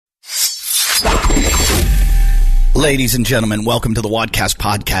Ladies and gentlemen, welcome to the Wadcast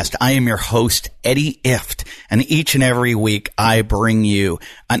Podcast. I am your host, Eddie Ift, and each and every week I bring you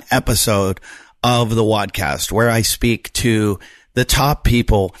an episode of the Wadcast where I speak to the top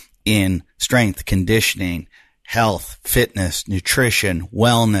people in strength, conditioning, health, fitness, nutrition,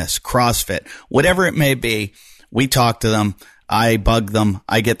 wellness, CrossFit, whatever it may be. We talk to them. I bug them.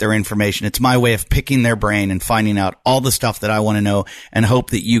 I get their information. It's my way of picking their brain and finding out all the stuff that I want to know and hope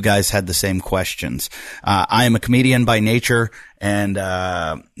that you guys had the same questions. I am a comedian by nature and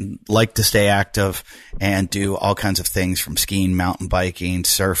like to stay active and do all kinds of things from skiing, mountain biking,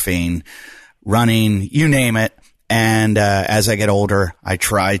 surfing, running, you name it. And as I get older, I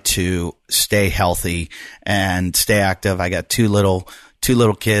try to stay healthy and stay active. I got two little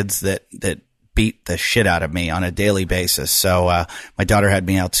kids that beat the shit out of me on a daily basis. So, my daughter had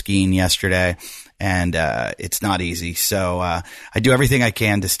me out skiing yesterday and, it's not easy. So, I do everything I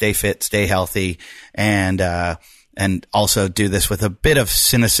can to stay fit, stay healthy and also do this with a bit of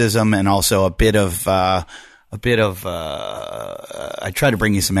cynicism and also I try to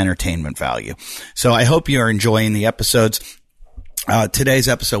bring you some entertainment value. So I hope you are enjoying the episodes. Today's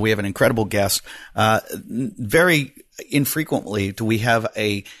episode, we have an incredible guest. Very infrequently do we have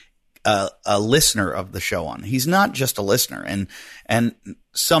a listener of the show on. He's not just a listener, and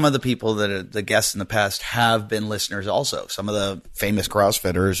some of the people that are the guests in the past have been listeners also. Some of the famous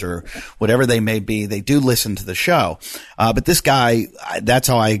CrossFitters or whatever they may be, they do listen to the show. But this guy, that's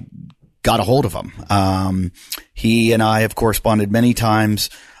how I got a hold of him. He and I have corresponded many times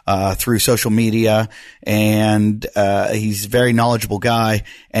through social media, and he's a very knowledgeable guy,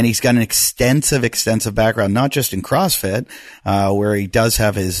 and he's got an extensive background, not just in CrossFit, where he does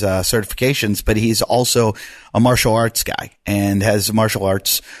have his certifications, but he's also a martial arts guy and has martial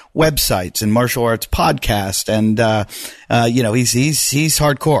arts websites and martial arts podcast, and he's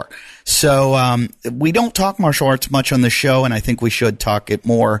hardcore. So we don't talk martial arts much on the show, and I think we should talk it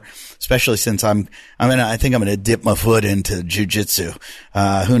more, especially since I think I'm gonna dip my foot into jiu-jitsu.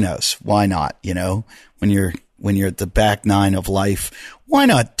 Who knows? Why not? You know, when you're at the back nine of life, why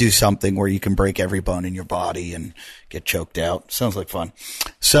not do something where you can break every bone in your body and get choked out? Sounds like fun.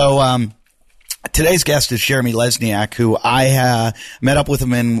 So today's guest is Jeremy Lesniak, who I met up with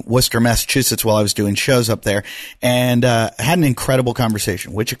him in Worcester, Massachusetts while I was doing shows up there, and had an incredible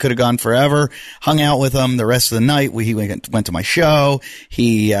conversation, which it could have gone forever. Hung out with him the rest of the night. He went to my show.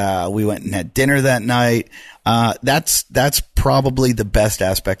 We went and had dinner that night. That's probably the best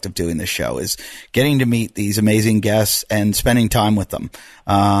aspect of doing this show, is getting to meet these amazing guests and spending time with them.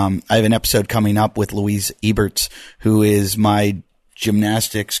 I have an episode coming up with Louise Eberts, who is my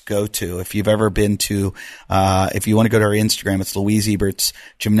gymnastics go-to. If you've ever been to, if you want to go to her Instagram, it's Louise Eberts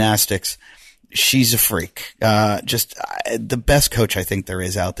Gymnastics. She's a freak. Just the best coach I think there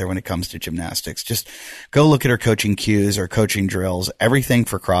is out there when it comes to gymnastics. Just go look at her coaching cues or coaching drills, everything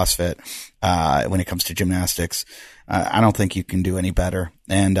for CrossFit, when it comes to gymnastics. I don't think you can do any better.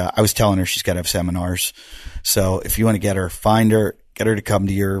 And, I was telling her she's got to have seminars. So if you want to get her, find her, get her to come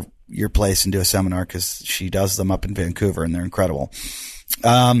to your place and do a seminar, because she does them up in Vancouver and they're incredible.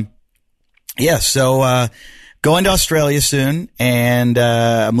 So going to Australia soon, and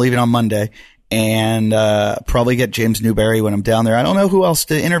I'm leaving on Monday, and probably get James Newberry when I'm down there. I don't know who else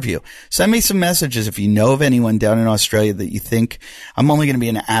to interview. Send me some messages if you know of anyone down in Australia that you think. I'm only going to be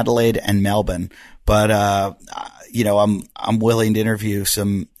in Adelaide and Melbourne, but I'm willing to interview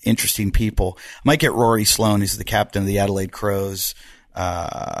some interesting people. I might get Rory Sloan, who's the captain of the Adelaide Crows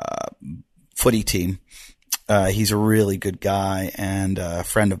footy team. He's a really good guy and a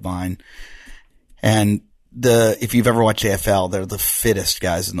friend of mine. And if you've ever watched AFL, they're the fittest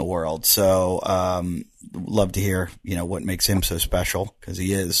guys in the world. So, love to hear, what makes him so special, because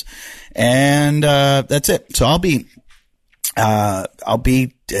he is. And, that's it. So I'll be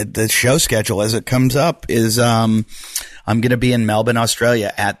the show schedule as it comes up is, I'm going to be in Melbourne,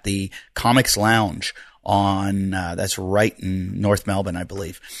 Australia at the Comics Lounge on, that's right in North Melbourne, I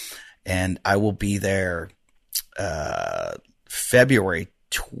believe. And I will be there, February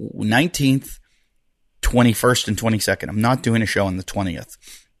 19th, 21st and 22nd. I'm not doing a show on the 20th.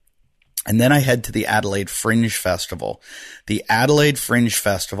 And then I head to the Adelaide Fringe Festival. The Adelaide Fringe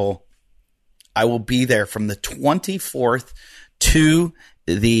Festival, I will be there from the 24th to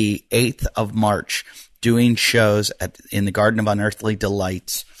the 8th of March doing shows in the Garden of Unearthly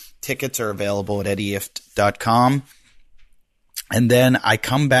Delights. Tickets are available at eddyift.com. And then I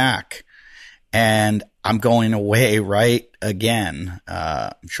come back and I'm going away right again.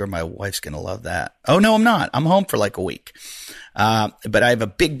 I'm sure my wife's going to love that. Oh, no, I'm not. I'm home for like a week. But I have a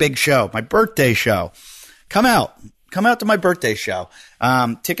big show, my birthday show. Come out. come out to my birthday show.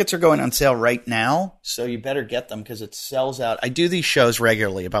 Tickets are going on sale right now, so you better get them because it sells out. I do these shows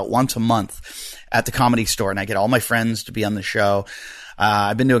regularly, about once a month at the Comedy Store, and I get all my friends to be on the show.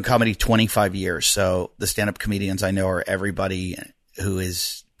 I've been doing comedy 25 years, so the stand-up comedians I know are everybody who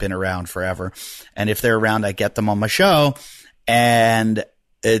has been around forever. And if they're around, I get them on my show, and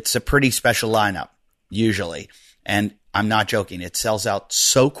it's a pretty special lineup, usually. And I'm not joking. It sells out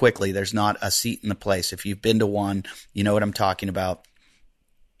so quickly. There's not a seat in the place. If you've been to one, you know what I'm talking about.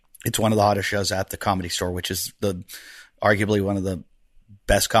 It's one of the hottest shows at the Comedy Store, which is arguably one of the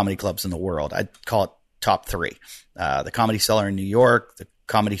best comedy clubs in the world. I'd call it top 3. The Comedy Cellar in New York, the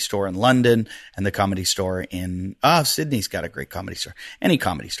Comedy Store in London, and the Comedy Store in Sydney's got a great comedy store. Any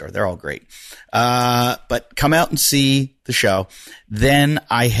comedy store, they're all great. But come out and see the show. Then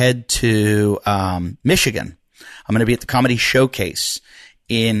I head to Michigan. I'm going to be at the Comedy Showcase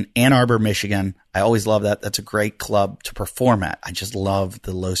in Ann Arbor, Michigan. I always love that. That's a great club to perform at. I just love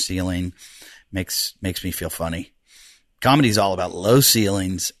the low ceiling. Makes me feel funny. Comedy is all about low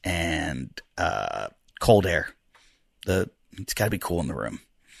ceilings and cold air. It's got to be cool in the room.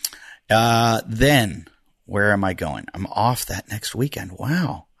 Then where am I going? I'm off that next weekend.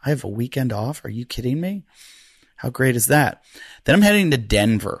 Wow. I have a weekend off. Are you kidding me? How great is that? Then I'm heading to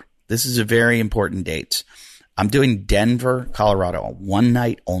Denver. This is a very important date. I'm doing Denver, Colorado, one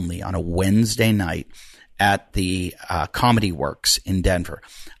night only on a Wednesday night at the Comedy Works in Denver.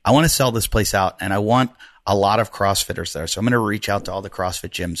 I want to sell this place out, and I want a lot of CrossFitters there. So I'm going to reach out to all the CrossFit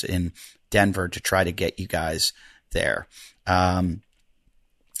gyms in Denver to try to get you guys there. And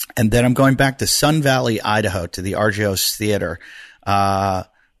then I'm going back to Sun Valley, Idaho, to the RJO's Theater,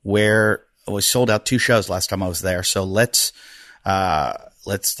 where I was sold out 2 shows last time I was there. So let's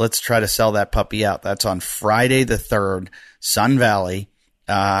try to sell that puppy out. That's on Friday the 3rd, Sun Valley.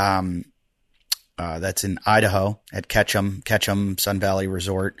 That's in Idaho at Ketchum Sun Valley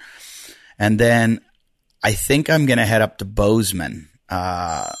Resort. And then I think I'm going to head up to Bozeman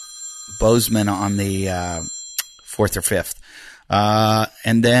on the 4th or 5th.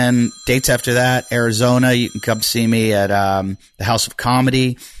 And then dates after that, Arizona, you can come see me at the House of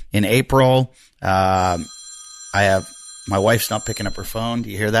Comedy in April. My wife's not picking up her phone. Do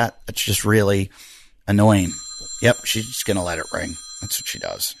you hear that? That's just really annoying. Yep, she's just going to let it ring. That's what she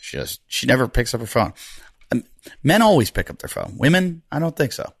does. She never picks up her phone. Men always pick up their phone. Women, I don't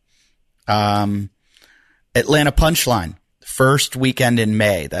think so. Atlanta Punchline, first weekend in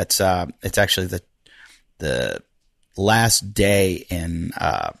May. That's it's actually the last day in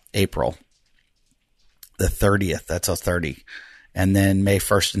April, the 30th. That's a 30. And then May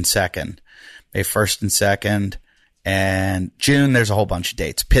 1st and 2nd. May 1st and 2nd. And June, there's a whole bunch of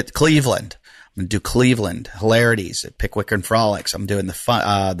dates. Cleveland. I'm going to do Cleveland, Hilarities at Pickwick and Frolics. I'm doing the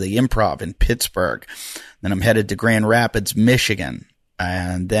Improv in Pittsburgh. Then I'm headed to Grand Rapids, Michigan.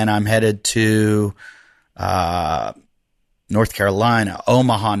 And then I'm headed to North Carolina,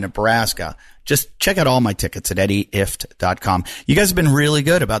 Omaha, Nebraska. Just check out all my tickets at eddyift.com. You guys have been really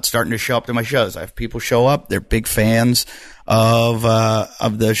good about starting to show up to my shows. I have people show up. They're big fans of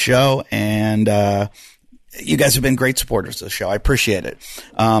the show, and you guys have been great supporters of the show. I appreciate it.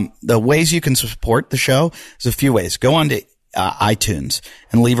 The ways you can support the show is a few ways. Go on to iTunes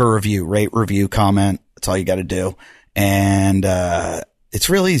and leave a review, rate, review, comment. That's all you got to do. And it's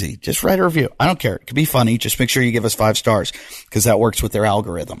real easy. Just write a review. I don't care. It could be funny. Just make sure you give us 5 stars because that works with their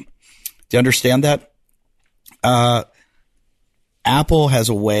algorithm. Do you understand that? Apple has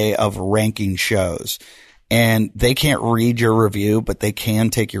a way of ranking shows, and they can't read your review, but they can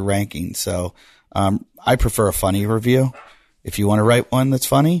take your ranking. So I prefer a funny review. If you want to write one that's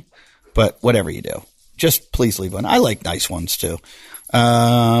funny, but whatever you do, just please leave one. I like nice ones too.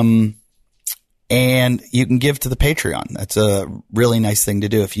 And you can give to the Patreon. That's a really nice thing to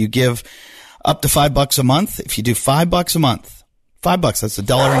do. If you give up to $5 a month, if you do $5 a month, $5, that's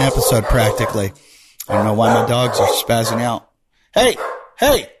 $1 an episode practically. I don't know why my dogs are spazzing out. Hey,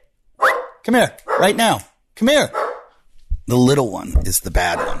 come here right now. Come here. The little one is the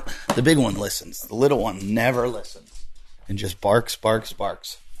bad one. The big one listens. The little one never listens and just barks. But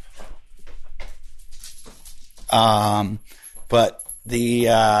if you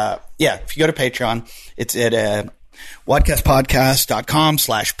go to Patreon, it's at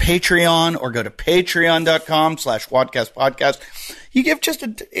wadcastpodcast.com/Patreon or go to patreon.com/wadcastpodcast. You give just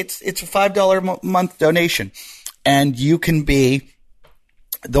it's a $5 a month donation, and you can be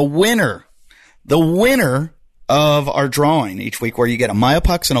the winner of our drawing each week, where you get a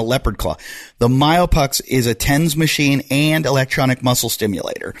Myopux and a Leopard Claw. The Myopux is a TENS machine and electronic muscle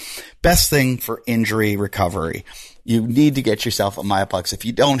stimulator. Best thing for injury recovery. You need to get yourself a Myopux. If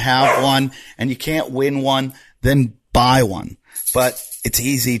you don't have one and you can't win one, then buy one, but it's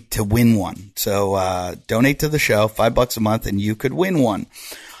easy to win one. So, donate to the show, $5 a month, and you could win one.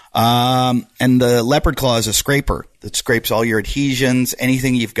 And the Leopard Claw is a scraper that scrapes all your adhesions,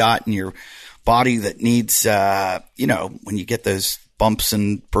 anything you've got in your body that needs, when you get those bumps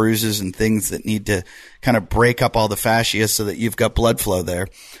and bruises and things that need to kind of break up all the fascia so that you've got blood flow there.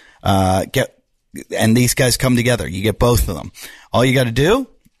 And these guys come together. You get both of them. All you got to do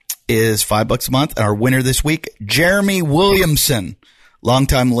is $5 a month. And our winner this week, Jeremy Williamson,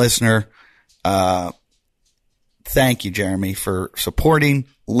 longtime listener. Thank you, Jeremy, for supporting,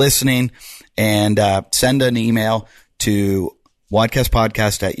 listening, and send an email to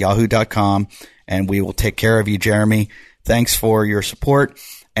wadcastpodcast@yahoo.com, and we will take care of you, Jeremy. Thanks for your support,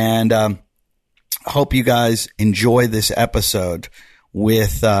 and hope you guys enjoy this episode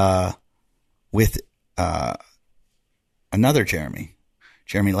with another Jeremy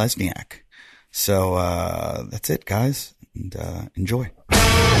Lesniak. So that's it, guys, and enjoy.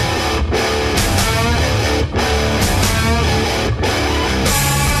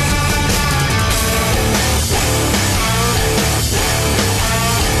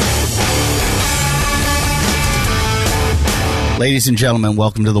 Ladies and gentlemen,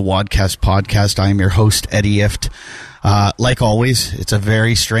 welcome to the Wadcast Podcast. I am your host, Eddie Ift. Like always, it's a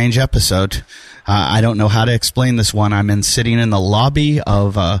very strange episode. I don't know how to explain this one. I'm sitting in the lobby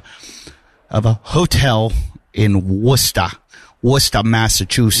of a hotel in Worcester,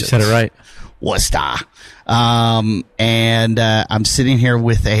 Massachusetts. You said it right. Worcester. And I'm sitting here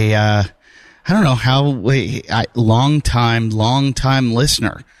with a long time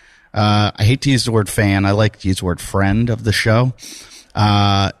listener. I hate to use the word fan. I like to use the word friend of the show.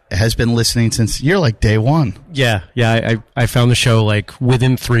 Has been listening since you're like day one. Yeah. I found the show like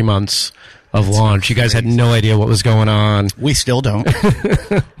within 3 months of launch. You guys had no idea what was going on. We still don't.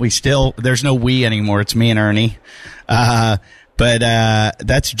 There's no we anymore. It's me and Ernie. But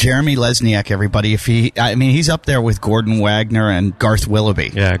that's Jeremy Lesniak, everybody. He's up there with Gordon Wagner and Garth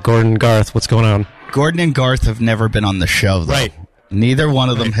Willoughby. Yeah, Gordon, Garth, what's going on? Gordon and Garth have never been on the show, though. Right. Neither one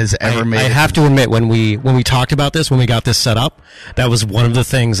of them has ever made it. I have to admit, when we talked about this, when we got this set up, that was one of the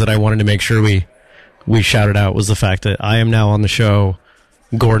things that I wanted to make sure we shouted out, was the fact that I am now on the show,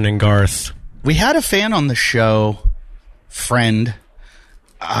 Gordon and Garth. We had a fan on the show, friend,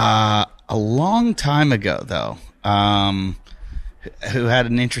 a long time ago, though, who had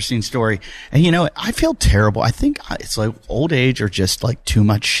an interesting story. And, I feel terrible. I think it's like old age or just like too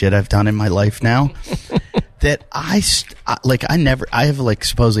much shit I've done in my life now. That I have like,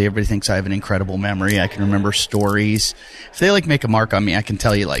 supposedly everybody thinks I have an incredible memory. I can remember stories. If they like make a mark on me, I can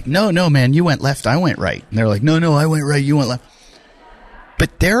tell you like, no, man, you went left, I went right. And they're like, no, I went right, you went left.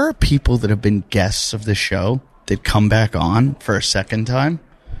 But there are people that have been guests of the show that come back on for a second time.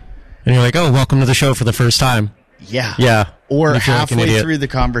 And you're like, oh, welcome to the show for the first time. Yeah. Yeah. Or halfway through the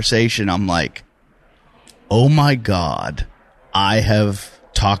conversation, I'm like, oh my God, I have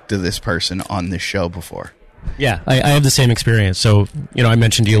talked to this person on this show before. Yeah, I have the same experience. So, I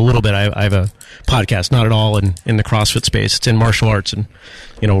mentioned to you a little bit, I have a podcast, not at all in the CrossFit space. It's in martial arts, and,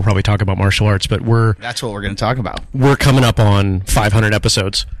 we'll probably talk about martial arts, but that's what we're going to talk about. We're coming up on 500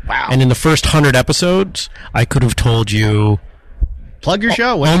 episodes. Wow. And in the first 100 episodes, I could have told you... Plug your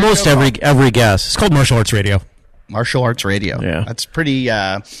show. Almost every guest. It's called Martial Arts Radio. Martial Arts Radio. Yeah. That's pretty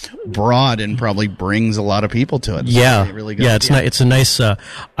broad and probably brings a lot of people to it. Yeah. Really good. Yeah, it's a nice...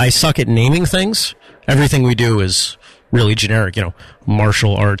 I suck at naming things. Everything we do is really generic,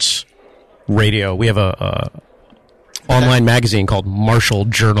 Martial Arts Radio. We have a online magazine called Martial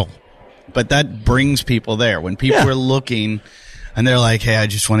Journal. But that brings people there. When people are looking and they're like, hey, I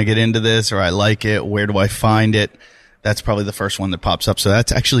just want to get into this, or I like it, where do I find it? That's probably the first one that pops up. So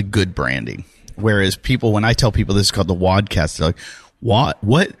that's actually good branding. Whereas when I tell people this is called the Wadcast, they're like,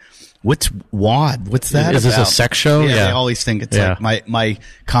 what's WAD? What's that Is about? this a sex show? Yeah. They always think it's like, my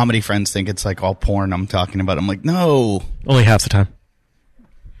comedy friends think it's like all porn I'm talking about. I'm like, no. Only half the time.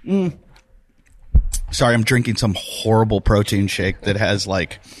 Sorry, I'm drinking some horrible protein shake that has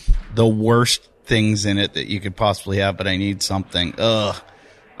like the worst things in it that you could possibly have, but I need something. Ugh.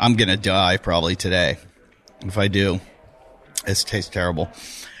 I'm going to die probably today. If I do, it tastes terrible.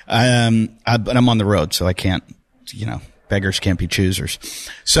 But I'm on the road, so I can't, beggars can't be choosers.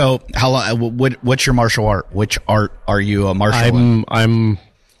 So, what's your martial art? Which art are you a martial in? I'm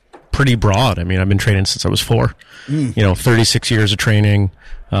pretty broad. I've been training since I was 4. 36 years of training.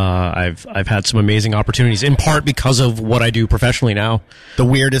 I've had some amazing opportunities, in part because of what I do professionally now. The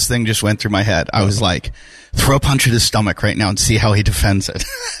weirdest thing just went through my head. I was like, throw a punch at his stomach right now and see how he defends it.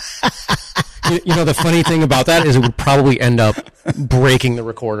 The funny thing about that is it would probably end up breaking the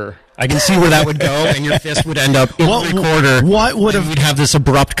recorder. I can see where that would go, and your fist would end up in the recorder. What would have? We'd have this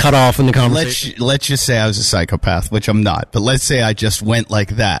abrupt cutoff in the conversation. Let's just say I was a psychopath, which I'm not. But let's say I just went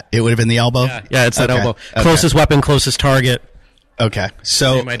like that. It would have been the elbow. Yeah, it's that elbow. Closest weapon, closest target. Okay,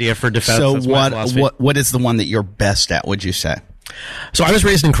 so same idea for defense. So what is the one that you're best at? Would you say? So I was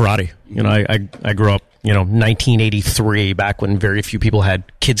raised in karate. You know, I grew up, 1983, back when very few people had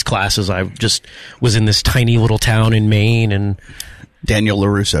kids classes. I just was in this tiny little town in Maine, and Daniel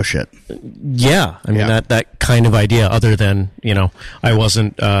LaRusso shit. Yeah, I mean that kind of idea. Other than I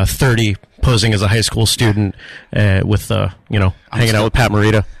wasn't 30 posing as a high school student with hanging out with Pat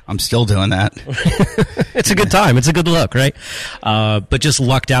Morita. I'm still doing that. It's a good time. It's a good look, right? But just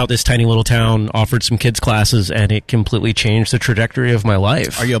lucked out. This tiny little town offered some kids classes, and it completely changed the trajectory of my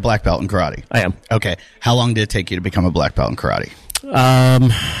life. Are you a black belt in karate? I am. Okay. How long did it take you to become a black belt in karate?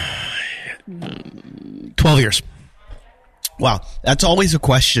 12 years. Wow. That's always a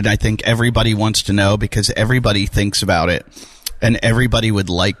question I think everybody wants to know, because everybody thinks about it, and everybody would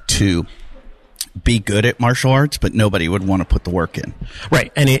like to be good at martial arts, but nobody would want to put the work in. Right.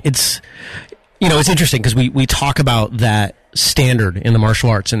 And it's interesting because we talk about that standard in the martial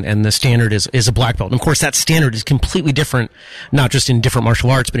arts, and the standard is a black belt. And of course, that standard is completely different, not just in different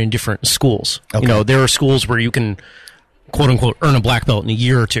martial arts, but in different schools. Okay. There are schools where you can, quote unquote, earn a black belt in a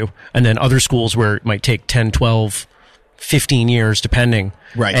year or two, and then other schools where it might take 10, 12, 15 years, depending.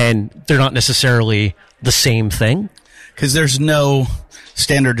 Right. And they're not necessarily the same thing. Because there's no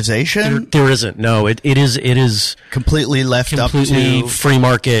standardization? There isn't. No, it is completely left completely up to free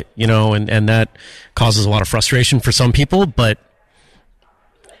market, and that causes a lot of frustration for some people, but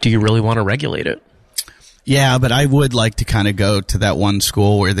do you really want to regulate it? Yeah, but I would like to kind of go to that one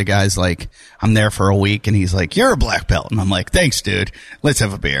school where the guy's like, I'm there for a week, and he's like, you're a black belt. And I'm like, thanks, dude. Let's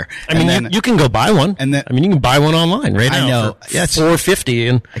have a beer. I mean, you can go buy one. And then, you can buy one online right now. I know. For $4.50,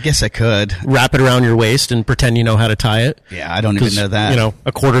 and I guess I could wrap it around your waist and pretend you know how to tie it. Yeah, I don't even know that.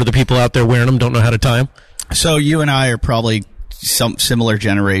 A quarter of the people out there wearing them don't know how to tie them. So you and I are probably some similar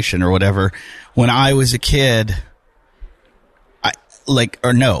generation or whatever. When I was a kid,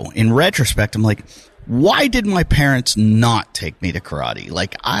 in retrospect, I'm like, why did my parents not take me to karate?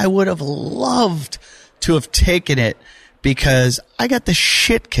 Like, I would have loved to have taken it, because I got the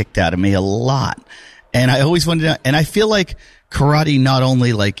shit kicked out of me a lot. And I always wanted to, and I feel like karate, not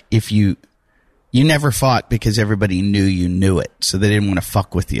only like if you never fought because everybody knew you knew it, so they didn't want to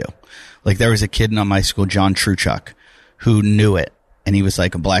fuck with you. Like, there was a kid in my school, John Truchuk, who knew it, and he was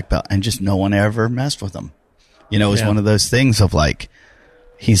like a black belt, and just no one ever messed with him. It was one of those things of like,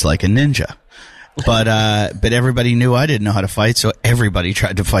 he's like a ninja. But everybody knew I didn't know how to fight, so everybody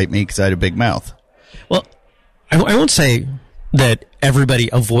tried to fight me because I had a big mouth. Well, I won't say that everybody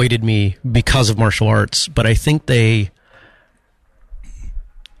avoided me because of martial arts, but I think they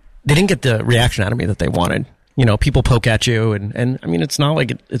didn't get the reaction out of me that they wanted. People poke at you, and I mean, it's not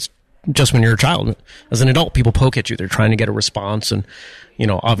like it's just when you're a child. As an adult, people poke at you. They're trying to get a response, and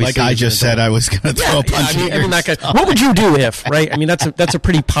obviously, like I just said, I was going to throw a punch. I mean, that guy, what would you do if? Right? I mean, that's a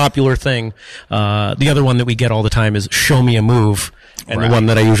pretty popular thing. The other one that we get all the time is show me a move, and the one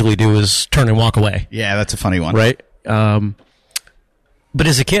that I usually do is turn and walk away. Yeah, that's a funny one, right? But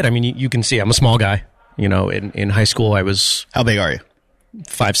as a kid, I mean, you can see I'm a small guy. In high school, I was. How big are you?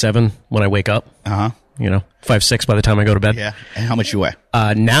 5'7" when I wake up. 5'6" by the time I go to bed. Yeah. And how much you weigh?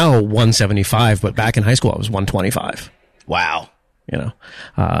 Now 175, but back in high school I was 125. Wow.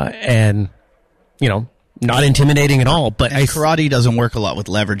 And not intimidating at all. But karate doesn't work a lot with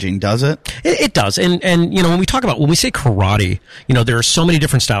leveraging, does it? It does. And when we say karate, there are so many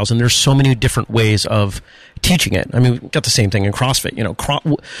different styles, and there's so many different ways of teaching it. I mean, we've got the same thing in CrossFit.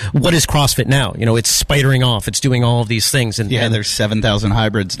 What is CrossFit now? It's spidering off. It's doing all of these things. And there's 7,000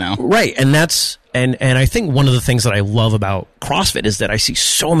 hybrids now. Right. And that's, and I think one of the things that I love about CrossFit is that I see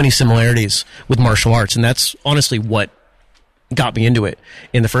so many similarities with martial arts. And that's honestly what got me into it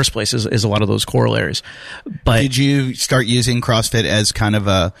in the first place, is a lot of those corollaries. But did you start using CrossFit as kind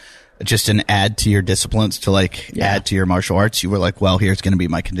of just an add to your disciplines, to add to your martial arts? You were like, well, here's going to be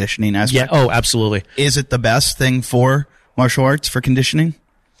my conditioning aspect. Yeah. Oh, absolutely. Is it the best thing for martial arts, for conditioning?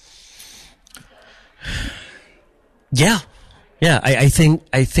 Yeah. Yeah. I think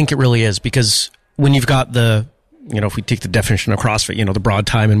it really is, because when you've got if we take the definition of CrossFit, the broad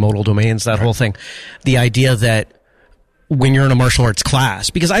time and modal domains, that whole thing, the idea that when you're in a martial arts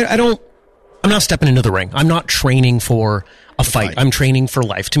class, because I'm not stepping into the ring. I'm not training for a fight. I'm training for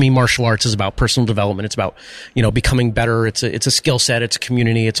life. To me, martial arts is about personal development. It's about, becoming better. It's a skill set. It's a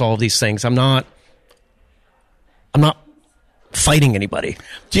community. It's all of these things. I'm not fighting anybody.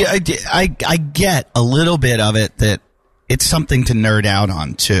 I get a little bit of it, that it's something to nerd out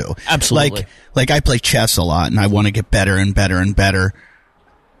on too. Absolutely. Like I play chess a lot, and I want to get better and better and better.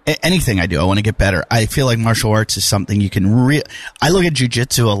 Anything I do, I want to get better. I feel like martial arts is something you can I look at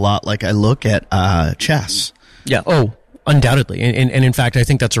jiu-jitsu a lot like I look at chess. Yeah. Oh, undoubtedly. And in fact, I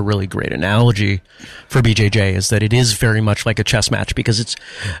think that's a really great analogy for BJJ, is that it is very much like a chess match, because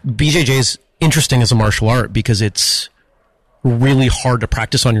BJJ is interesting as a martial art because it's really hard to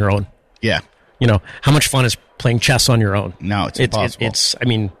practice on your own. Yeah. You know, how much fun is playing chess on your own? No, it's impossible. I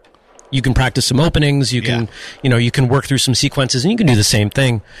mean, you can practice some openings, you can, you can work through some sequences, and you can do the same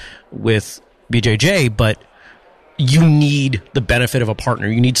thing with BJJ, but you need the benefit of a partner.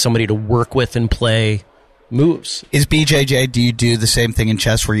 You need somebody to work with and play moves. Is BJJ, do you do the same thing in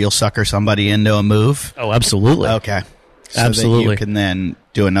chess where you'll sucker somebody into a move? Oh, absolutely. Okay. So absolutely. that you can then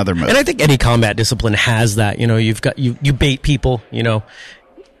do another move. And I think any combat discipline has that. You know, you've got, you bait people,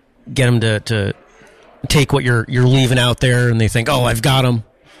 get them to take what you're leaving out there, and they think, oh, I've got them.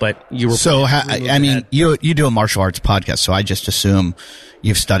 But you were so. You do a martial arts podcast, so I just assume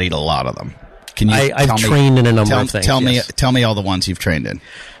you've studied a lot of them. Can you? I've trained in a number of things. Tell me all the ones you've trained in.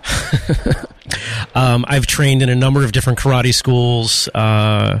 I've trained in a number of different karate schools,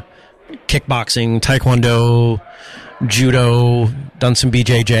 kickboxing, taekwondo, judo, done some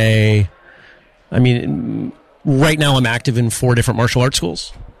BJJ. I mean, right now I'm active in 4 different martial arts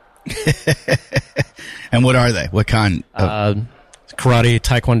schools. And what are they? What kind? Karate,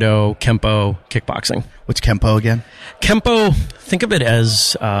 taekwondo, kempo, kickboxing. What's kempo again? Kempo, think of it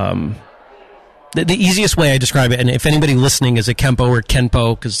as the easiest way I describe it, and if anybody listening is a kempo or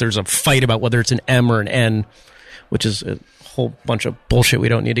kenpo, because there's a fight about whether it's an M or an N, which is a whole bunch of bullshit we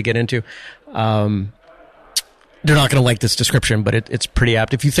don't need to get into. They're not going to like this description, but it's pretty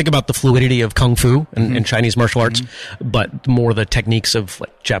apt. If you think about the fluidity of kung fu and Chinese martial arts, but more the techniques of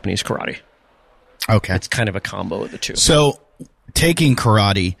like Japanese karate. Okay. It's kind of a combo of the two. So, taking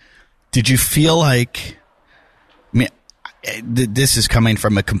karate, did you feel like, I mean, this is coming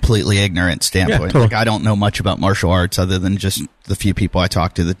from a completely ignorant standpoint. Yeah, totally. Like, I don't know much about martial arts other than just the few people I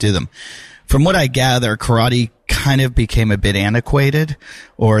talk to that do them. From what I gather, karate kind of became a bit antiquated,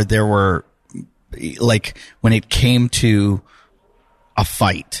 or there were, like, when it came to a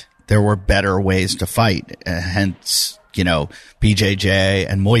fight, there were better ways to fight. Hence, BJJ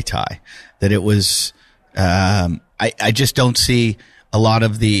and Muay Thai. That it was, I just don't see a lot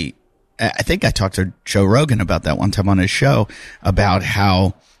of the, I think I talked to Joe Rogan about that one time on his show, about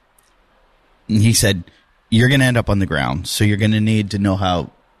how he said, you're going to end up on the ground. So you're going to need to know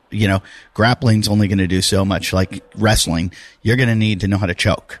how, grappling's only going to do so much, like wrestling. You're going to need to know how to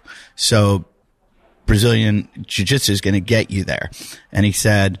choke. So Brazilian jiu-jitsu is going to get you there. And he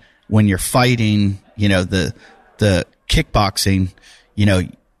said, when you're fighting, the kickboxing,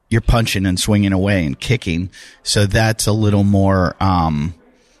 you're punching and swinging away and kicking. So that's a little more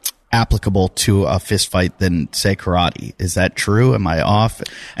applicable to a fist fight than, say, karate. Is that true? Am I off?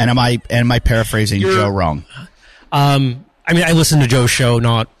 And am I paraphrasing Joe wrong? I mean, I listen to Joe's show,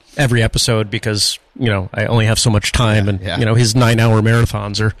 not every episode, because, I only have so much time, and, his 9-hour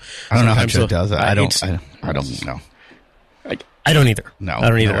marathons are. I don't know how Joe does it. I don't know. I don't either. No. I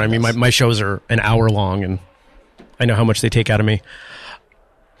don't either. I mean, my shows are an hour long, and I know how much they take out of me.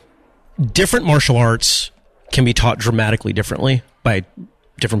 Different martial arts can be taught dramatically differently by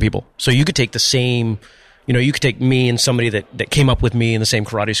different people. So you could take the same, you could take me and somebody that came up with me in the same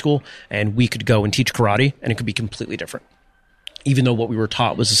karate school, and we could go and teach karate, and it could be completely different, even though what we were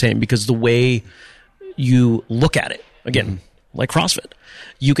taught was the same, because the way you look at it, again, like CrossFit,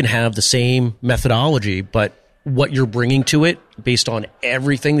 you can have the same methodology, but what you're bringing to it based on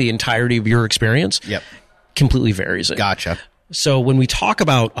everything, the entirety of your experience, completely varies it. Gotcha. So when we talk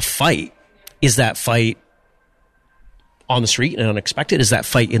about a fight, is that fight on the street and unexpected? Is that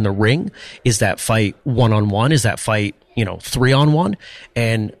fight in the ring? Is that fight one-on-one? Is that fight, 3-on-1?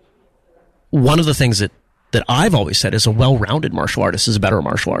 And one of the things that I've always said is a well-rounded martial artist is a better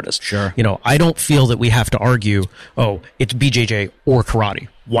martial artist. Sure. I don't feel that we have to argue, it's BJJ or karate.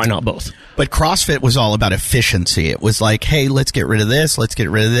 Why not both? But CrossFit was all about efficiency. It was like, hey, let's get rid of this. Let's get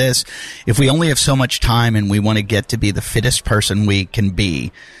rid of this. If we only have so much time and we want to get to be the fittest person we can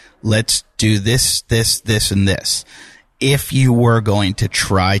be, let's do this, this, this, and this. If you were going to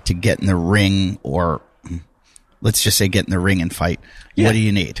try to get in the ring, or let's just say get in the ring and fight, what do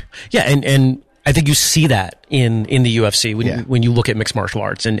you need? Yeah, and I think you see that in the UFC when you look at mixed martial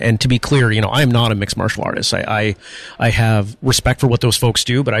arts. And to be clear, I am not a mixed martial artist. I have respect for what those folks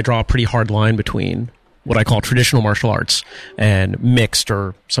do, but I draw a pretty hard line between what I call traditional martial arts and mixed,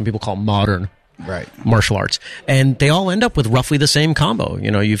 or some people call modern martial arts, and they all end up with roughly the same combo.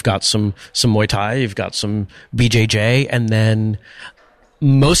 You know, you've got some Muay Thai, you've got some BJJ, and then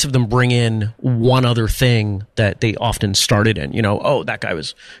most of them bring in one other thing that they often started in. You know, oh, that guy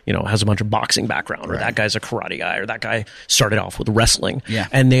was, you know, has a bunch of boxing background, or that guy's a karate guy, or that guy started off with wrestling. Yeah.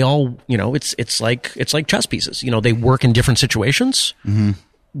 And they all, you know, it's like chess pieces. You know, they work in different situations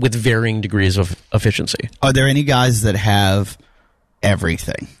with varying degrees of efficiency. Are there any guys that have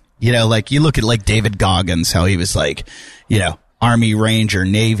everything? You know, like you look at like David Goggins, how he was like, you know, Army Ranger,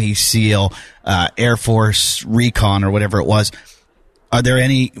 Navy SEAL, Air Force Recon, or whatever it was. Are there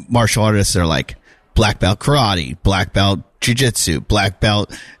any martial artists that are like black belt karate, black belt jiu-jitsu, black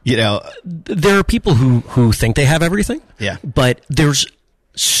belt, you know? There are people who think they have everything. Yeah. But there's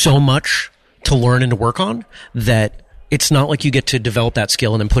so much to learn and to work on that it's not like you get to develop that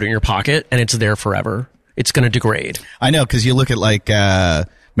skill and then put it in your pocket and it's there forever. It's going to degrade. I know, because you look at like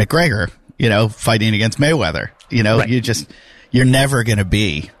McGregor, you know, fighting against Mayweather. You know, you're never going to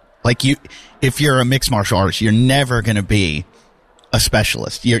be like if you're a mixed martial artist, you're never going to be a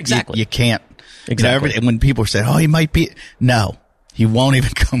specialist. You can't. Exactly. And when people say, "Oh, he might be," no, he won't even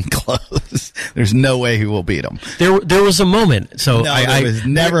come close. There's no way he will beat him. There was a moment. So no, there was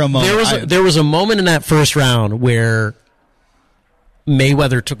never a moment. There was a moment in that first round where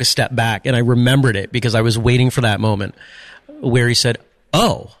Mayweather took a step back, and I remembered it because I was waiting for that moment where he said,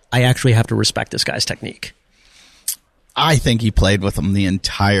 "Oh, I actually have to respect this guy's technique." I think he played with him the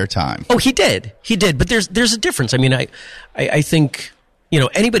entire time. Oh, he did. But there's a difference. I mean, I think, you know,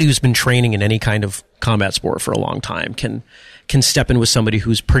 anybody who's been training in any kind of combat sport for a long time can step in with somebody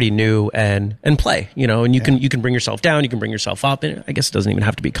who's pretty new and play, you know, and you can bring yourself down, you can bring yourself up. And I guess it doesn't even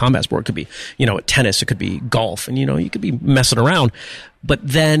have to be combat sport. It could be, you know, tennis, it could be golf, and, you know, you could be messing around, but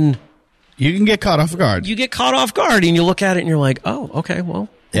then you can get caught off guard. You get caught off guard and you look at it and you're like, oh, okay, well,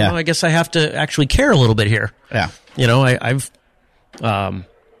 you know, I guess I have to actually care a little bit here. Yeah. You know, I've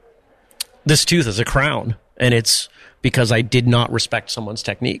this tooth is a crown, and it's because I did not respect someone's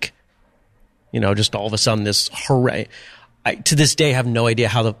technique. You know, just all of a sudden this hooray. I to this day have no idea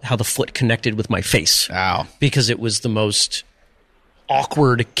how the foot connected with my face. Wow. Because it was the most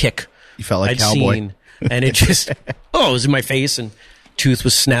awkward kick you felt like I'd cowboy. seen. And it just it was in my face, and tooth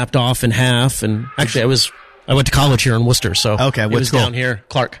was snapped off in half. And actually I went to college here in Worcester, so okay, it was school? down here,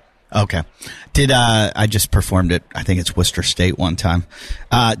 Clark. Okay. I just performed it, I think it's Worcester State one time.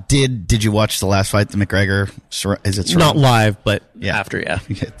 Did you watch the last fight, the McGregor? Is it not live, but after, yeah.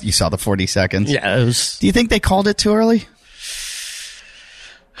 You saw the 40 seconds? Yeah. It was, do you think they called it too early?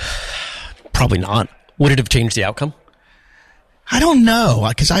 Probably not. Would it have changed the outcome? I don't know,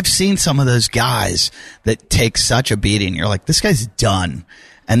 because I've seen some of those guys that take such a beating. You're like, this guy's done.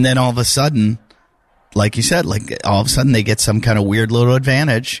 And then all of a sudden, like you said, like all of a sudden they get some kind of weird little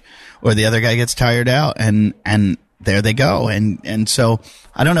advantage, or the other guy gets tired out, and there they go. And so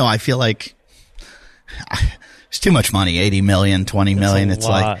I don't know. I feel like it's too much money. 80 million, 20 million. It's a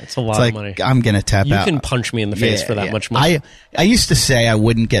lot of money. I'm going to tap out. You can punch me in the face for that much money. I used to say I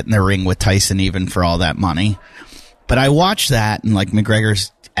wouldn't get in the ring with Tyson even for all that money, but I watched that, and like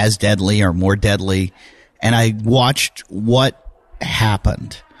McGregor's as deadly or more deadly, and I watched what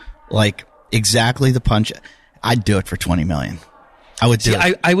happened. Like, exactly the punch. I'd do it for 20 million. I would do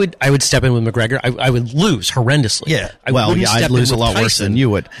it. I would step in with McGregor. I would lose horrendously. Yeah. I'd lose a lot worse than you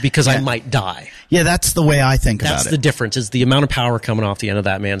would. Because I might die. Yeah, that's the way I think about it. That's the difference, is the amount of power coming off the end of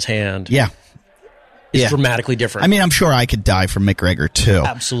that man's hand. Yeah. Is dramatically different. I mean, I'm sure I could die from McGregor too.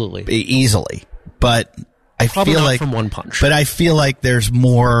 Absolutely. Easily. But I Probably feel not like from one punch. But I feel like there's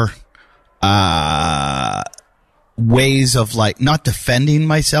more ways of like not defending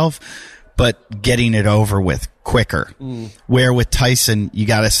myself, but getting it over with quicker. Where with Tyson, you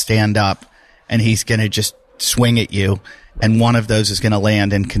got to stand up, and he's going to just swing at you, and one of those is going to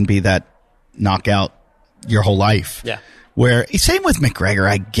land and can be that knockout your whole life. Yeah. Where same with McGregor,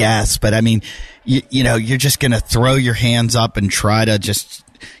 I guess, but I mean, you know, you're just going to throw your hands up and try to just,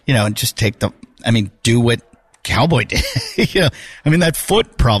 you know, and just do what Cowboy did. You know, I mean, that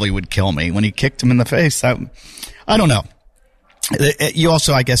foot probably would kill me when he kicked him in the face. I don't know. You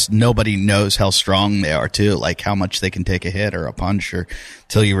also, I guess, nobody knows how strong they are too, like how much they can take a hit or a punch or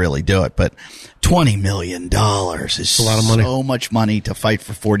till you really do it. But $20 million is a lot of money. So much money to fight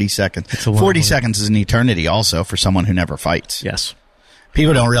for 40 seconds. 40 seconds is an eternity also for someone who never fights. Yes.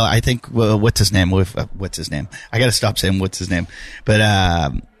 People don't realize, I think, what's his name? What's his name? I got to stop saying what's his name. But,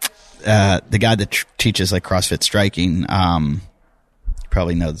 the guy that teaches like CrossFit striking,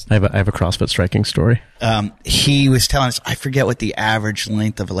 probably knows. I have a CrossFit striking story. He was telling us, I forget what the average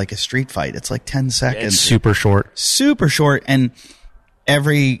length of like a street fight. It's like 10 seconds. It's super short. Super short. And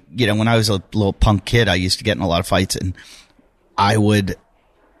when I was a little punk kid, I used to get in a lot of fights, and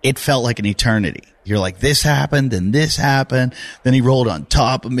it felt like an eternity. You're like, this happened and this happened. Then he rolled on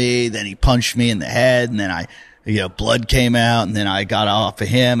top of me. Then he punched me in the head. And then blood came out, and then I got off of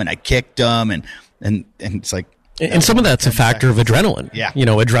him and I kicked him. And it's like, and some of that's a factor of adrenaline. Yeah.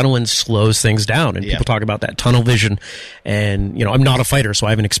 Adrenaline slows things down, and people talk about that tunnel vision. And, I'm not a fighter, so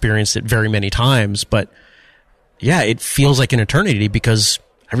I haven't experienced it very many times, but yeah, it feels like an eternity because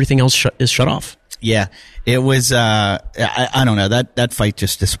everything else is shut off. Yeah, it was, I don't know, that fight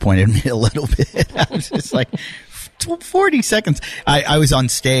just disappointed me a little bit. I was just like, 40 seconds. I was on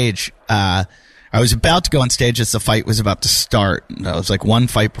stage, I was about to go on stage as the fight was about to start. And I was like one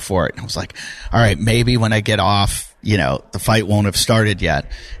fight before it. And I was like, all right, maybe when I get off, the fight won't have started yet.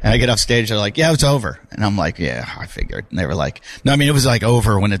 And I get off stage, they're like, yeah, it's over. And I'm like, yeah, I figured. And they were like, no, I mean, it was like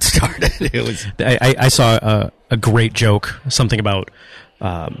over when it started. It was. I saw a great joke, something about,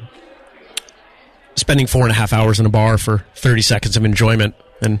 spending 4.5 hours in a bar for 30 seconds of enjoyment,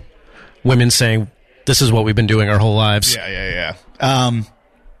 and women saying, this is what we've been doing our whole lives. Yeah.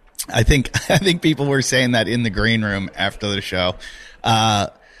 I think people were saying that in the green room after the show.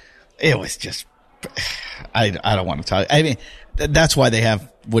 It was just, I don't want to talk. I mean, that's why they have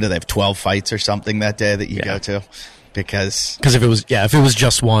 12 fights or something that day that you go to? Because if it was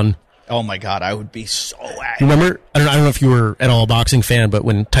just one. Oh my God, I would be so angry. Remember, I don't know if you were at all a boxing fan, but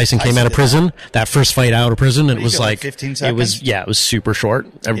when Tyson came out of prison, that first fight out of prison, it was like 15 seconds. It was super short.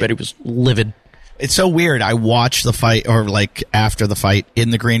 Everybody was livid. It's so weird. I watched the fight, or like after the fight,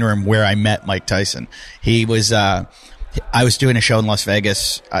 in the green room where I met Mike Tyson. He was, I was doing a show in Las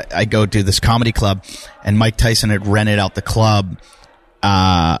Vegas. I go do this comedy club, and Mike Tyson had rented out the club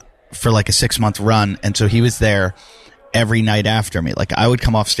for like a 6-month run, and so he was there every night after me. Like, I would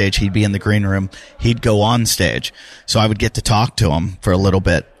come off stage, he'd be in the green room, he'd go on stage, so I would get to talk to him for a little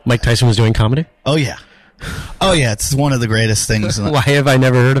bit. Mike Tyson was doing comedy? Oh yeah, it's one of the greatest things. Why have I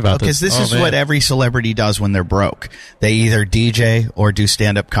never heard about this? Because this is what every celebrity does when they're broke. They either DJ or do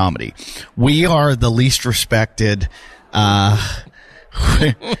stand-up comedy. We are the least respected, we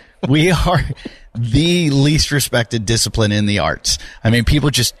are the least respected discipline in the arts. I mean,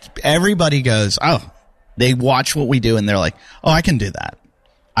 everybody goes, oh, they watch what we do and they're like, oh, I can do that.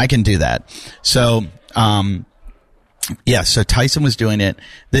 So, so Tyson was doing it.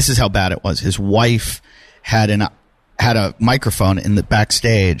 This is how bad it was. His wife had a microphone in the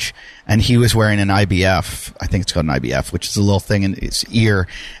backstage, and he was wearing an IBF. I think it's called an IBF, which is a little thing in his ear,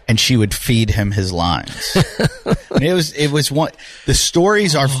 and she would feed him his lines. And it was one, the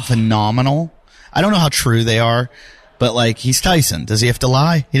stories are phenomenal. I don't know how true they are. But, like, he's Tyson. Does he have to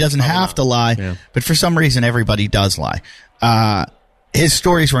lie? He doesn't have to lie. Yeah. But for some reason, everybody does lie. His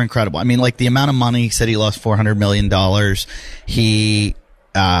stories were incredible. I mean, like, the amount of money, he said he lost $400 million. He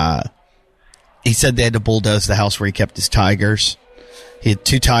said they had to bulldoze the house where he kept his tigers. He had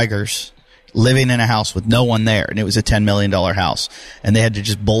 2 tigers living in a house with no one there, and it was a $10 million house. And they had to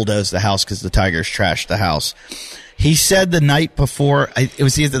just bulldoze the house because the tigers trashed the house. He said the night before, it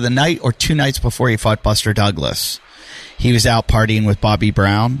was either the night or 2 nights before he fought Buster Douglas, he was out partying with Bobby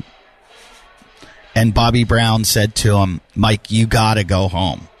Brown, and Bobby Brown said to him, Mike, you gotta go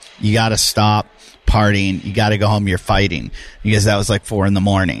home. You gotta stop partying. You gotta go home. You're fighting. Because that was like 4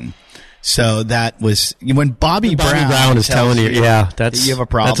 a.m. So that was when Bobby Brown is telling you, you have a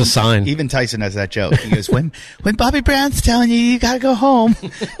problem. That's a sign. Even Tyson has that joke. He goes, when Bobby Brown's telling you gotta go home,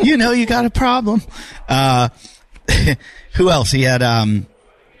 you know you got a problem. Who else? He had,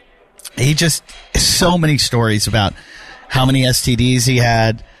 so many stories about how many STDs he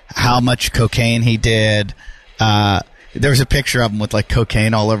had, how much cocaine he did. There was a picture of him with like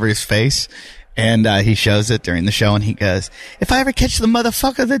cocaine all over his face, and he shows it during the show, and he goes, if I ever catch the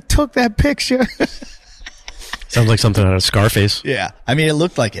motherfucker that took that picture. Sounds like something out of Scarface. Yeah. I mean, it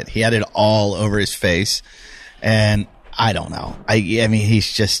looked like it. He had it all over his face, and I don't know. I mean,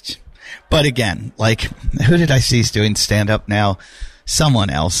 he's just, but again, like, who did I see is doing stand-up now? Someone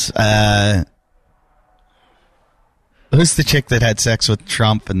else. Who's the chick that had sex with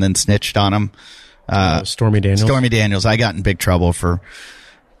Trump and then snitched on him? Stormy Daniels. Stormy Daniels. I got in big trouble for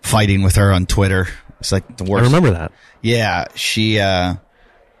fighting with her on Twitter. It's like the worst. I remember that. Yeah. She's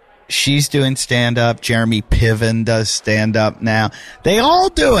doing stand-up. Jeremy Piven does stand-up now. They all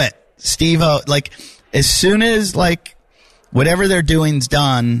do it. Steve-O, like, as soon as, like, whatever they're doing's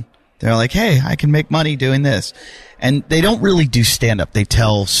done, they're like, hey, I can make money doing this. And they don't really do stand-up. They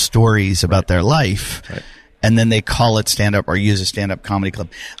tell stories about their life. Right. And then they call it stand-up or use a stand-up comedy club.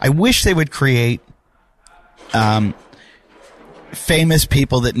 I wish they would create famous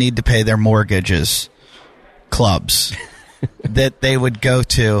people that need to pay their mortgages clubs. that they would go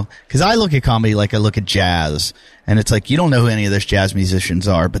to, because I look at comedy like I look at jazz, and it's like you don't know who any of those jazz musicians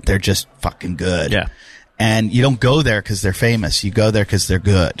are, but they're just fucking good. Yeah. And you don't go there because they're famous. You go there because they're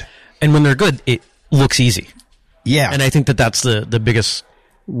good. And when they're good, it looks easy. Yeah. And I think that that's the biggest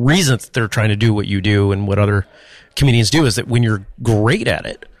reason that they're trying to do what you do and what other comedians do, is that when you're great at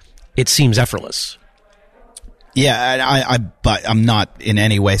it, it seems effortless. Yeah, but I'm not in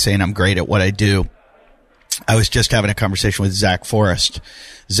any way saying I'm great at what I do. I was just having a conversation with Zach Forrest.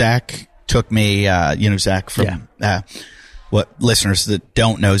 Zach took me, Zach from, what listeners that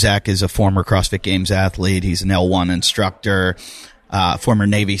don't know, Zach is a former CrossFit Games athlete. He's an L1 instructor, former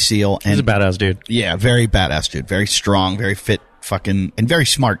Navy SEAL. And, he's a badass dude. Yeah, very badass dude. Very strong, very fit, and very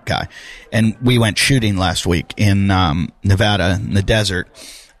smart guy. And we went shooting last week in Nevada in the desert,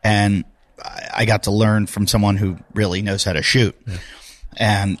 and I got to learn from someone who really knows how to shoot. Yeah.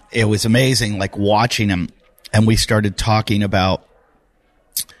 And it was amazing, like watching him. And we started talking about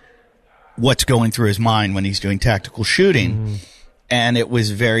what's going through his mind when he's doing tactical shooting. And it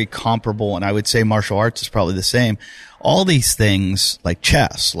was very comparable. And I would say martial arts is probably the same. All these things like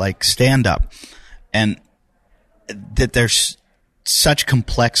chess, like stand up, and that there's such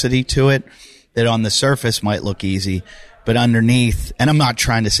complexity to it that on the surface might look easy, but underneath, and I'm not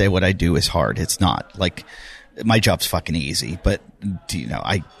trying to say what I do is hard. It's not. Like, my job's fucking easy, but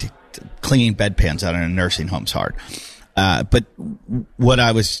cleaning bedpans out in a nursing home's hard. But what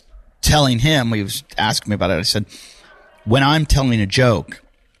I was telling him, he was asking me about it. I said, when I'm telling a joke,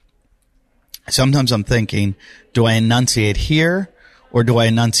 sometimes I'm thinking, do I enunciate here or do I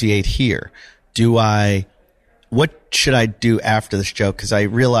enunciate here? What should I do after this joke? Because I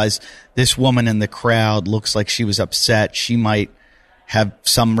realize this woman in the crowd looks like she was upset. She might have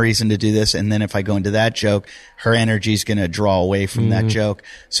some reason to do this. And then if I go into that joke, her energy is going to draw away from that joke.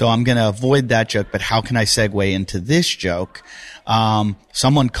 So I'm going to avoid that joke. But how can I segue into this joke?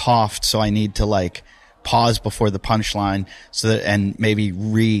 Someone coughed, so I need to like pause before the punchline and maybe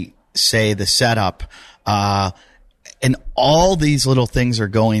re-say the setup. And all these little things are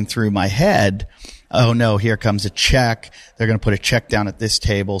going through my head. Oh no, here comes a check. They're going to put a check down at this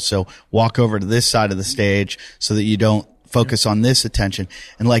table. So walk over to this side of the stage so that you don't focus on this attention.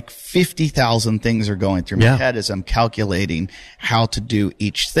 And like 50,000 things are going through my head as I'm calculating how to do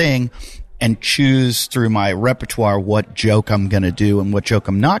each thing and choose through my repertoire what joke I'm going to do and what joke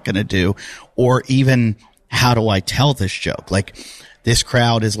I'm not going to do, or even how do I tell this joke? Like, this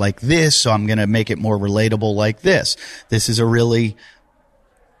crowd is like this, so I'm going to make it more relatable like this. This is a really,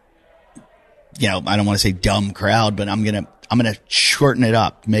 I don't want to say dumb crowd, but I'm going to shorten it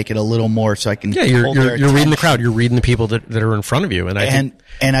up, make it a little more so I can. Yeah, you're reading the crowd. You're reading the people that are in front of you, and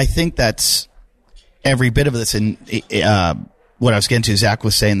I think that's every bit of this. And what I was getting to, Zach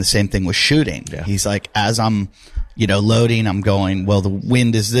was saying the same thing with shooting. Yeah. He's like, as I'm, loading, I'm going, well, the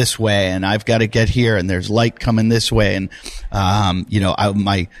wind is this way, and I've got to get here, and there's light coming this way, and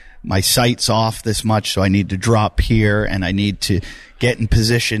my sight's off this much, so I need to drop here, and I need to get in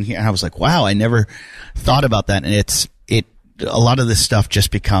position here. And I was like, wow, I never thought about that. And a lot of this stuff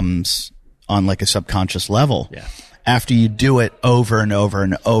just becomes on like a subconscious level. Yeah. After you do it over and over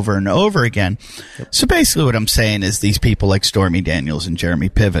and over and over again. Yep. So basically what I'm saying is these people like Stormy Daniels and Jeremy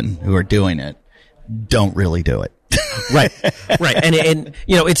Piven who are doing it don't really do it. Right. And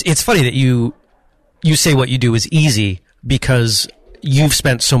it's funny that you say what you do is easy because you've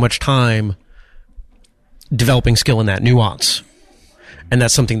spent so much time developing skill in that nuance. And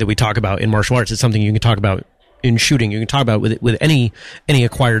that's something that we talk about in martial arts. It's something you can talk about in shooting. You can talk about with any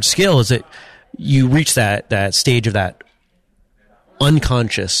acquired skill, is that you reach that stage of that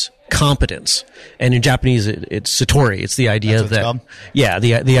unconscious competence. And in Japanese, it's satori. It's the idea that,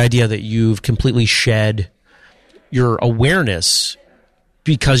 the idea that you've completely shed your awareness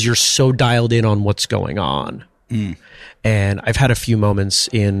because you're so dialed in on what's going on. And I've had a few moments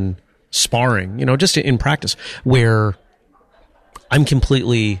in sparring, just in practice, where I'm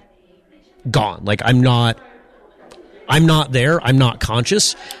completely gone. Like I'm not there. I'm not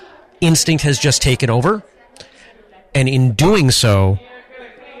conscious. Instinct has just taken over. And in doing so,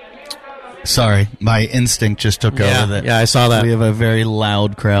 sorry, my instinct just took over. Yeah, I saw that. We have a very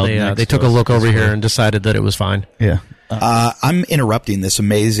loud crowd. They took a look over here and decided that it was fine. Yeah. I'm interrupting this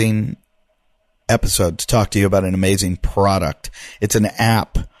amazing episode to talk to you about an amazing product. It's an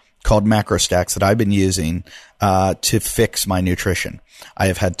app called MacroStacks that I've been using to fix my nutrition. I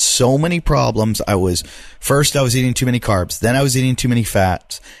have had so many problems. I was eating too many carbs. Then I was eating too many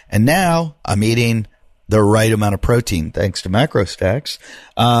fats. And now I'm eating the right amount of protein thanks to MacroStacks.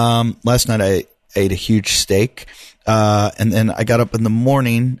 Last night I ate a huge steak. And then I got up in the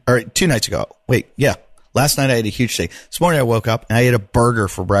morning, or 2 nights ago. Last night I ate a huge steak. This morning I woke up and I ate a burger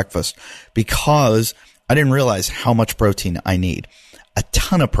for breakfast because I didn't realize how much protein I need. A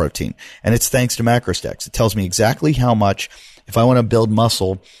ton of protein. And it's thanks to MacroStacks. It tells me exactly how much, if I want to build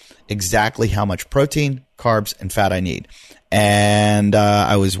muscle, exactly how much protein, carbs, and fat I need. And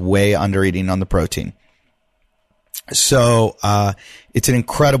I was way under eating on the protein. So it's an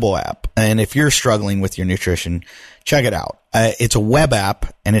incredible app. And if you're struggling with your nutrition, check it out. It's a web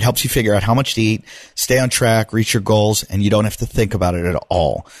app, and it helps you figure out how much to eat, stay on track, reach your goals, and you don't have to think about it at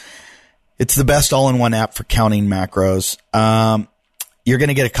all. It's the best all-in-one app for counting macros. You're going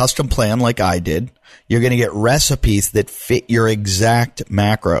to get a custom plan like I did. You're going to get recipes that fit your exact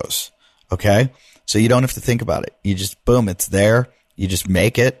macros. Okay? So you don't have to think about it. You just, boom, it's there. You just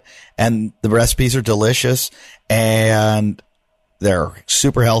make it. And the recipes are delicious and they're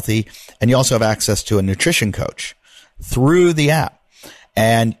super healthy. And you also have access to a nutrition coach through the app.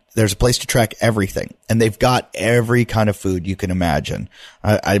 And there's a place to track everything. And they've got every kind of food you can imagine.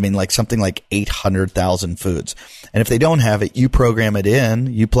 I mean, like something like 800,000 foods. And if they don't have it, you program it in,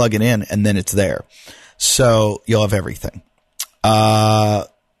 you plug it in, and then it's there. So you'll have everything. What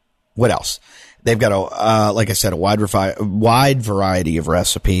else? They've got like I said, a wide variety of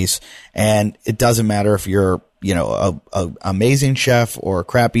recipes, and it doesn't matter if you're, a amazing chef or a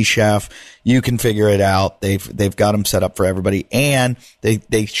crappy chef. You can figure it out. They've got them set up for everybody, and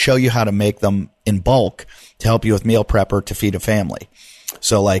they show you how to make them in bulk to help you with meal prep or to feed a family.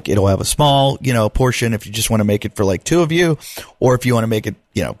 So like it'll have a small, portion if you just want to make it for like 2 of you, or if you want to make it,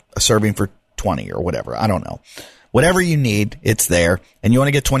 a serving for 20 or whatever. I don't know. Whatever you need, it's there. And you want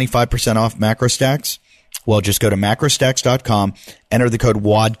to get 25% off MacroStacks? Well, just go to macrostacks.com, enter the code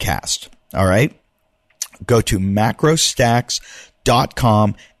WODCAST. All right? Go to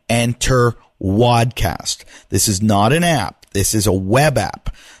macrostacks.com, enter WODCAST. This is not an app. This is a web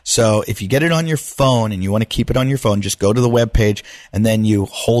app. So if you get it on your phone and you want to keep it on your phone, just go to the web page and then you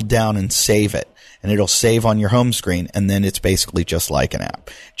hold down and save it. And it'll save on your home screen, and then it's basically just like an app.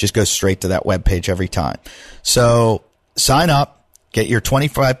 It just goes straight to that web page every time. So sign up, get your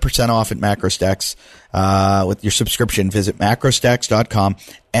 25% off at MacroStacks with your subscription. Visit macrostacks.com,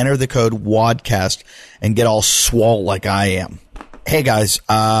 enter the code WODCAST, and get all swole like I am. Hey guys,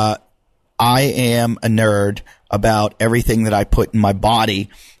 I am a nerd about everything that I put in my body,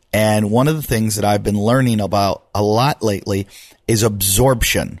 and one of the things that I've been learning about a lot lately is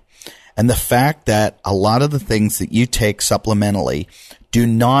absorption. And the fact that a lot of the things that you take supplementally do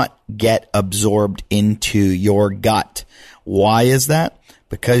not get absorbed into your gut. Why is that?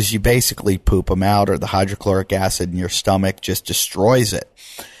 Because you basically poop them out, or the hydrochloric acid in your stomach just destroys it.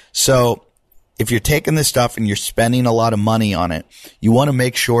 So if you're taking this stuff and you're spending a lot of money on it, you want to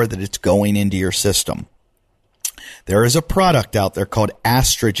make sure that it's going into your system. There is a product out there called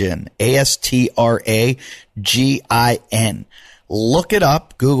Astragen, ASTRAGIN. Look it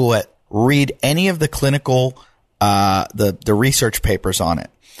up, Google it. Read any of the clinical, the research papers on it,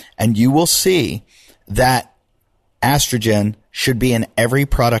 and you will see that Astragen should be in every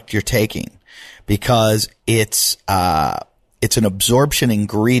product you're taking because it's an absorption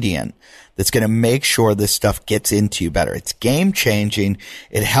ingredient that's going to make sure this stuff gets into you better. It's game changing.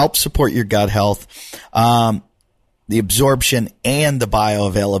 It helps support your gut health, the absorption and the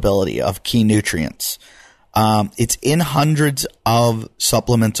bioavailability of key nutrients. It's in hundreds of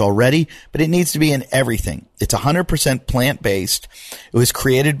supplements already, but it needs to be in everything. It's 100% plant-based. It was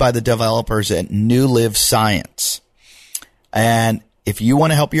created by the developers at New Live Science. And if you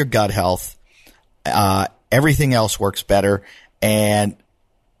want to help your gut health, everything else works better. And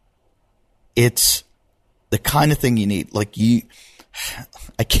it's the kind of thing you need.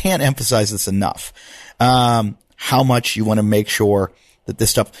 I can't emphasize this enough. How much you want to make sure that this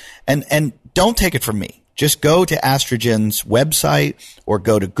stuff, and don't take it from me. Just go to Astragen's website or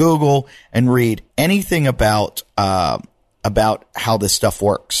go to Google and read anything about how this stuff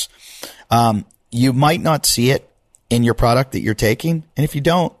works. You might not see it in your product that you're taking. And if you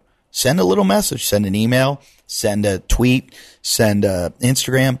don't, send a little message, send an email, send a tweet, send a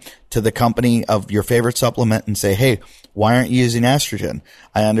Instagram to the company of your favorite supplement and say, hey, why aren't you using Astragen?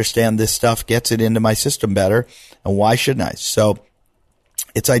 I understand this stuff gets it into my system better. And why shouldn't I? So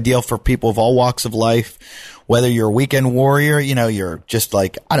it's ideal for people of all walks of life, whether you're a weekend warrior, you're just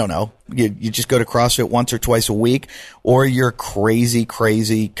like, I don't know, you just go to CrossFit once or twice a week, or you're a crazy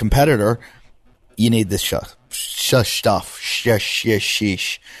competitor. You need this stuff. Sheesh.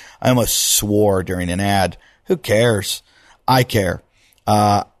 I almost swore during an ad. Who cares? I care.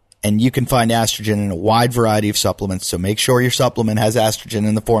 And you can find Astragen in a wide variety of supplements, so make sure your supplement has Astragen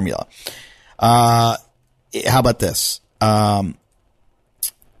in the formula. How about this?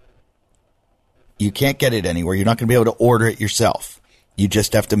 You can't get it anywhere. You're not going to be able to order it yourself. You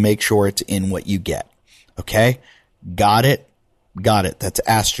just have to make sure it's in what you get. Okay? Got it? Got it. That's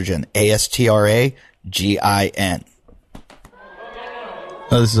Astragen. ASTRAGIN.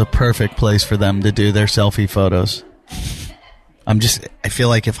 Oh, this is a perfect place for them to do their selfie photos. I feel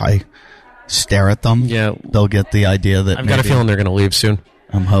like if I stare at them, they'll get the idea that I've got a feeling they're going to leave soon.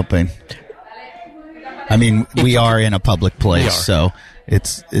 I'm hoping. I mean, we are in a public place, so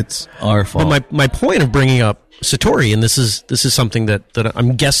it's our fault. But my point of bringing up Satori, and this is something that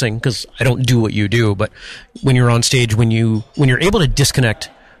I'm guessing, because I don't do what you do, but when you're on stage, when you're able to disconnect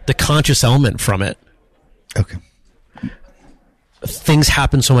the conscious element from it, okay, things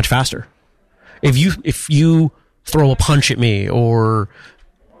happen so much faster. If you throw a punch at me, or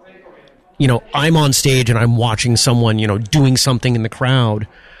I'm on stage and I'm watching someone doing something in the crowd,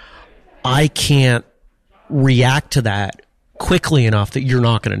 I can't react to that quickly enough that you're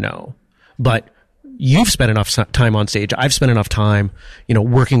not going to know. But you've spent enough time on stage, I've spent enough time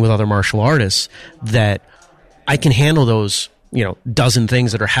working with other martial artists, that I can handle those dozen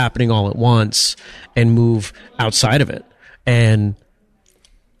things that are happening all at once and move outside of it. And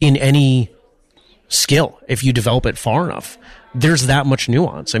in any skill, if you develop it far enough, there's that much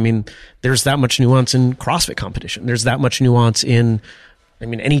nuance. I mean, there's that much nuance in CrossFit competition. There's that much nuance in,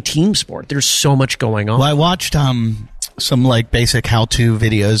 any team sport. There's so much going on. Well, I watched some basic how-to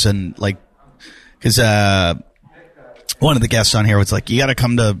videos, and because one of the guests on here was like, you got to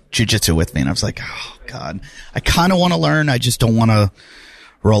come to jiu-jitsu with me. And I was like, oh, God, I kind of want to learn. I just don't want to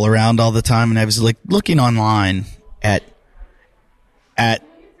roll around all the time. And I was looking online at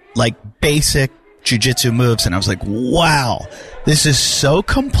basic jiu-jitsu moves, and I was like, wow, this is so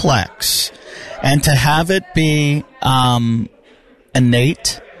complex. And to have it be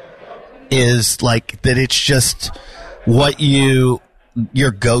innate is that it's just what your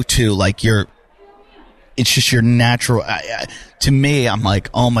go-to, it's just your natural. To me, I'm like,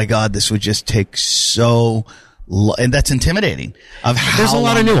 oh my God, this would just take so long, and that's intimidating. There's a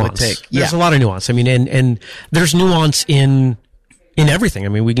lot of nuance. There's a lot of nuance. And there's nuance in everything.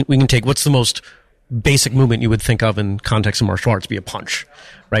 We can take, what's the most basic movement you would think of in context of martial arts? Be a punch,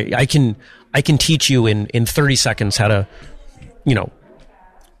 right? I can teach you in 30 seconds how to,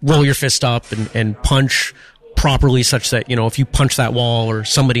 roll your fist up and punch properly, such that, if you punch that wall or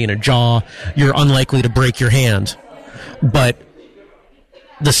somebody in a jaw, you're unlikely to break your hand. But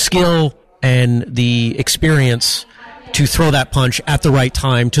the skill and the experience to throw that punch at the right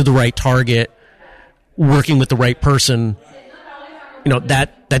time to the right target, working with the right person,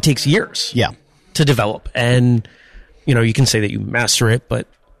 that takes years. Yeah. To develop. And, you can say that you master it, but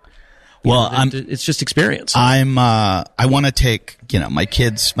it's just experience. I want to take, my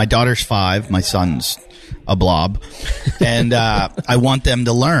kids, my daughter's 5, my son's a blob, and I want them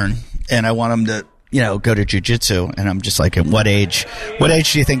to learn, and I want them to, go to jiu-jitsu. And I'm just like, at what age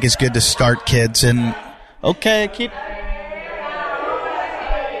do you think is good to start kids? And okay,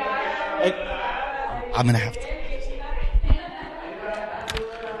 I'm going to have to.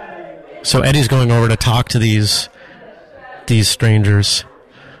 So Eddie's going over to talk to these strangers.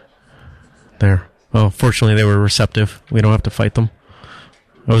 There. Oh, fortunately they were receptive. We don't have to fight them.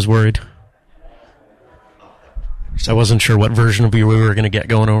 I was worried. I wasn't sure what version of you we were going to get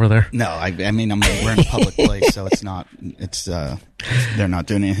going over there. No, we're in a public place, so they're not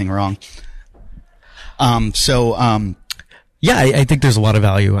doing anything wrong. Yeah, I think there's a lot of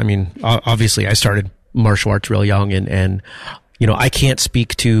value. Obviously I started martial arts real young, and I can't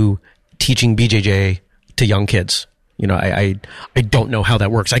speak to teaching BJJ to young kids. I don't know how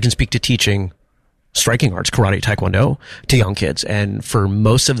that works. I can speak to teaching striking arts, karate, taekwondo to young kids. And for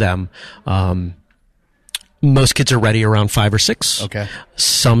most of them, most kids are ready around 5 or 6. Okay.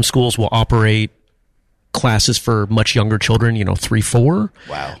 Some schools will operate classes for much younger children, 3, 4.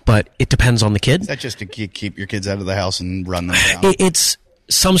 Wow. But it depends on the kid. Is that just to keep your kids out of the house and run them down?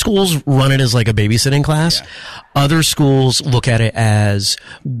 Some schools run it as like a babysitting class. Yeah. Other schools look at it as,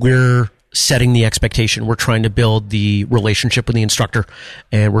 we're setting the expectation. We're trying to build the relationship with the instructor,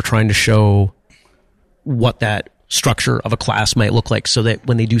 and we're trying to show what that structure of a class might look like, so that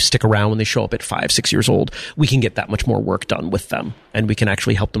when they do stick around, when they show up at 5, 6 years old, we can get that much more work done with them, and we can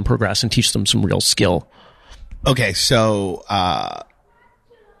actually help them progress and teach them some real skill. Okay, so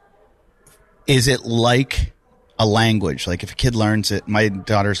is it like a language? Like if a kid learns it, my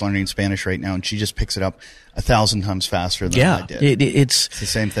daughter's learning Spanish right now, and she just picks it up 1,000 times faster than I did. It's the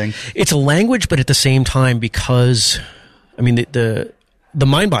same thing. It's a language, but at the same time, because the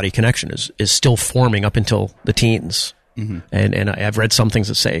mind-body connection is still forming up until the teens. Mm-hmm. And I've read some things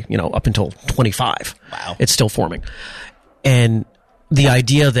that say, up until 25. Wow. It's still forming. And the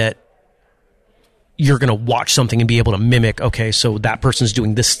idea that you're going to watch something and be able to mimic, okay, so that person's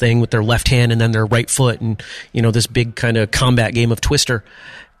doing this thing with their left hand and then their right foot, and, this big kind of combat game of Twister.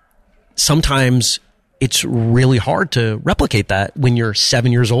 Sometimes it's really hard to replicate that when you're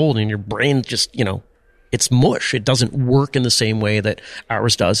 7 years old and your brain just, it's mush. It doesn't work in the same way that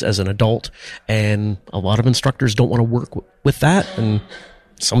ours does as an adult. And a lot of instructors don't want to work with that. And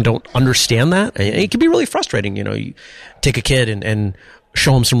some don't understand that. And it can be really frustrating. You take a kid and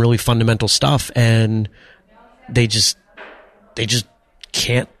show them some really fundamental stuff, and they just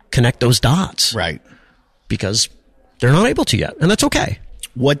can't connect those dots. Right. Because they're not able to yet. And that's okay.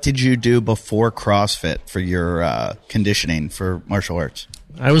 What did you do before CrossFit for your conditioning for martial arts?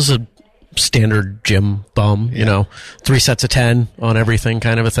 I was a standard gym bum, 3 sets of 10 on everything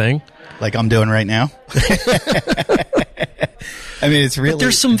kind of a thing. Like I'm doing right now? I mean, it's really... But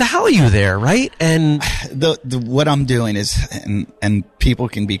there's some value there, right? And what I'm doing is, and people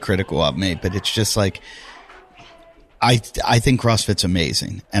can be critical of me, but it's just like, I think CrossFit's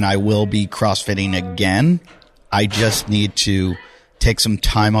amazing, and I will be CrossFitting again. I just need to take some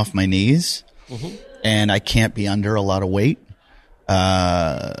time off my knees, and I can't be under a lot of weight.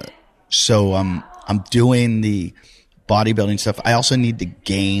 So I'm doing the bodybuilding stuff. I also need to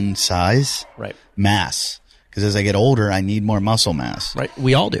gain size, right? Mass. Because as I get older, I need more muscle mass. Right.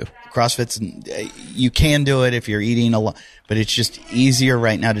 We all do. CrossFit's, you can do it if you're eating a lot, but it's just easier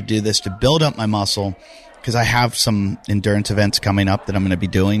right now to do this, to build up my muscle, because I have some endurance events coming up that I'm going to be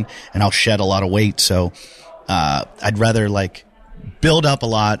doing, and I'll shed a lot of weight. So I'd rather build up a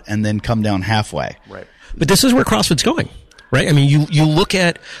lot and then come down halfway. Right. But this is where CrossFit's going, right? I mean, you look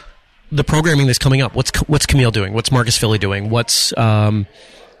at the programming that's coming up. What's Camille doing? What's Marcus Philly doing? What's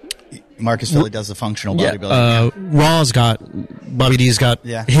Marcus Philly does the functional bodybuilding. Raw's got, Bobby D's got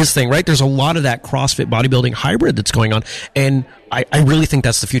his thing, right? There's a lot of that CrossFit bodybuilding hybrid that's going on. And I really think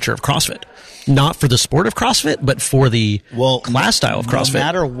that's the future of CrossFit. Not for the sport of CrossFit, but for the class style of CrossFit. No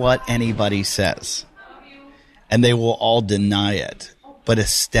matter what anybody says, and they will all deny it, but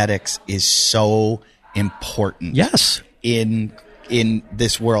aesthetics is so important. Yes. In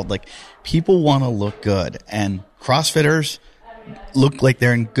this world. People want to look good, and CrossFitters look like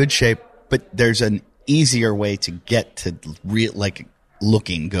they're in good shape, but there's an easier way to get to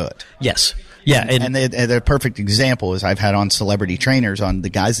looking good. Yes. Yeah. And the perfect example is I've had on celebrity trainers, on the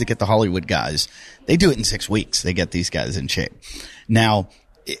guys that get the Hollywood guys. They do it in 6 weeks. They get these guys in shape. Now,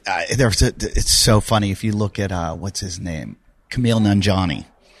 it's so funny. If you look at, what's his name? Camille Nanjiani.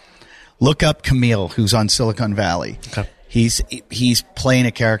 Look up Camille, who's on Silicon Valley. Okay. He's playing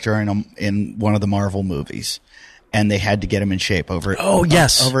a character in one of the Marvel movies. And they had to get him in shape over a year.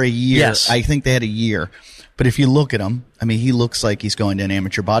 Yes. I think they had a year. But if you look at him, I mean, he looks like he's going to an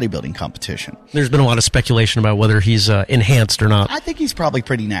amateur bodybuilding competition. There's been a lot of speculation about whether he's enhanced or not. I think he's probably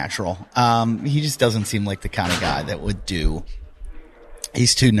pretty natural. He just doesn't seem like the kind of guy that would do.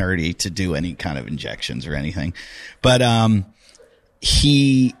 He's too nerdy to do any kind of injections or anything. But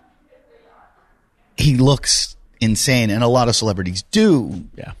he looks insane, and a lot of celebrities do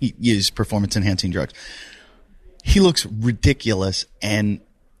use performance-enhancing drugs. He looks ridiculous, and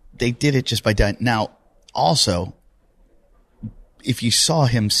they did it just by diet. Now, also, if you saw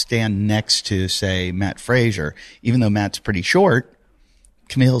him stand next to, say, Matt Frazier, even though Matt's pretty short,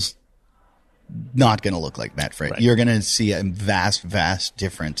 Camille's not going to look like Matt Frazier. Right. You're going to see a vast, vast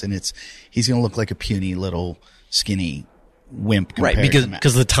difference, and he's going to look like a puny little skinny wimp. Right, because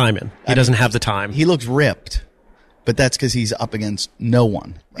of the timing. He doesn't have the time. He looks ripped, but that's because he's up against no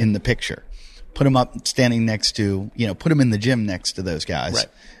one in the picture. Put him up standing next to, put him in the gym next to those guys,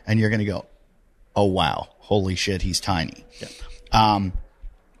 and you're going to go, oh, wow, holy shit, he's tiny. Yeah.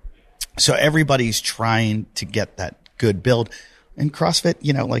 So everybody's trying to get that good build. And CrossFit,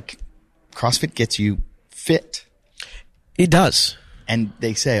 CrossFit gets you fit. It does. And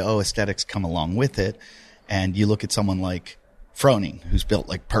they say, aesthetics come along with it. And you look at someone like Froning, who's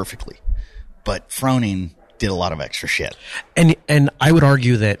built perfectly. But Froning did a lot of extra shit. And I would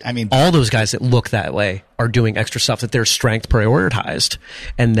argue that all those guys that look that way are doing extra stuff, that their strength prioritized,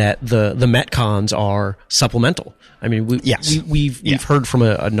 and that the Metcons are supplemental. I mean, we've heard from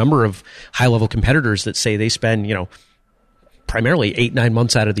a number of high level competitors that say they spend, primarily 8-9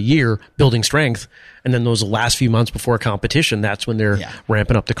 months out of the year building strength, and then those last few months before a competition, that's when they're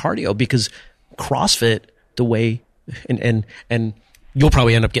ramping up the cardio. Because CrossFit, the way and you'll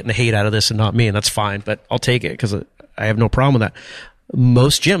probably end up getting the hate out of this and not me, and that's fine, but I'll take it because I have no problem with that.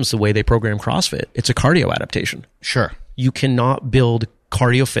 Most gyms, the way they program CrossFit, it's a cardio adaptation. Sure. You cannot build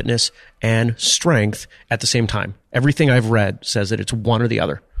cardio fitness and strength at the same time. Everything I've read says that it's one or the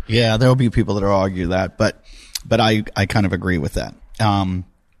other. Yeah, there'll be people that will argue that, but I kind of agree with that.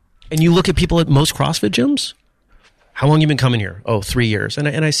 And you look at people at most CrossFit gyms. How long you been coming here? Oh, 3 years. And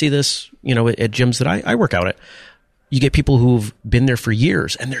I see this, at gyms that I work out at. You get people who've been there for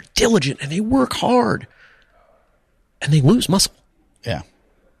years, and they're diligent, and they work hard, and they lose muscle. Yeah.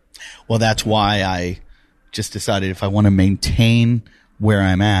 Well, that's why I just decided if I want to maintain where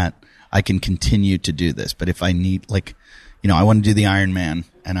I'm at, I can continue to do this. But if I need, I want to do the Ironman,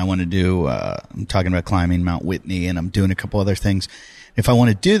 and I want to do, I'm talking about climbing Mount Whitney, and I'm doing a couple other things. If I want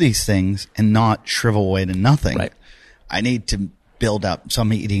to do these things and not shrivel away to nothing, right, I need to build up. So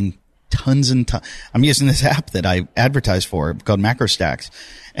I'm eating tons and tons. I'm using this app that I advertise for called MacroStacks,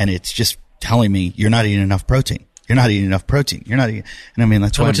 and it's just telling me you're not eating enough protein. You're not eating enough protein. You're not eating. And I mean,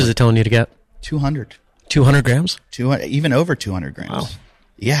 that's how much is it telling you to get? 200. 200 grams? 200, even over 200 grams. Wow.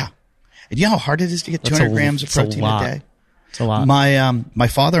 Yeah. And you know how hard it is to get 200 grams of protein a day? It's a lot. My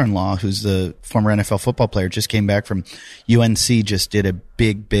father-in-law, who's the former NFL football player, just came back from UNC, just did a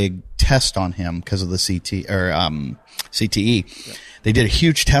big test on him because of the CTE. Yeah. They did a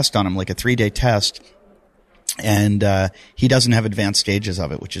huge test on him, like a 3-day test. And, he doesn't have advanced stages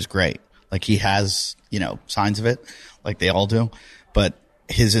of it, which is great. Like he has, signs of it, like they all do, but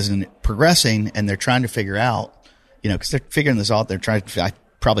his isn't progressing, and they're trying to figure out, because they're figuring this out. I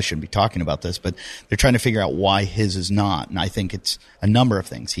probably shouldn't be talking about this, but they're trying to figure out why his is not. And I think it's a number of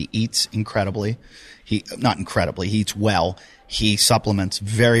things. He eats incredibly. He eats well. He supplements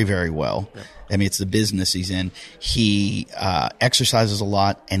very, very well. Yeah. I mean, it's the business he's in. He, exercises a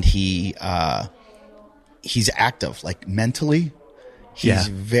lot, and he's active, like mentally. He's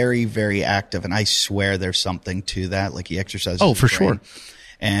very, very active, and I swear there's something to that. Like he exercises. Oh, for sure.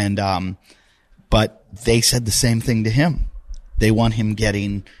 And, but they said the same thing to him. They want him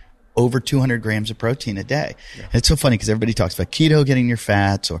getting over 200 grams of protein a day. Yeah. It's so funny because everybody talks about keto, getting your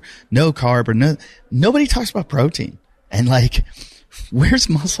fats, or no carb, or nobody talks about protein. And where's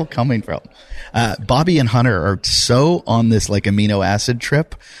muscle coming from? Bobby and Hunter are so on this amino acid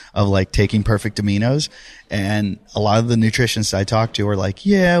trip of taking perfect aminos. And a lot of the nutritionists I talk to are like,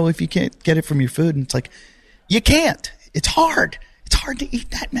 yeah, well, if you can't get it from your food, and it's like, you can't. It's hard. It's hard to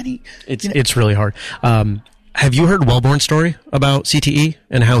eat that many. It's really hard. Have you heard Wellborn's story about CTE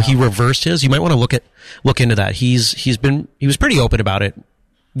and how he reversed his? You might want to look into that. He was pretty open about it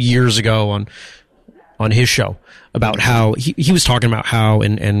years ago on his show about how he was talking about how,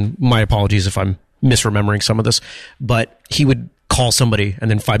 and my apologies if I'm misremembering some of this, but he would call somebody and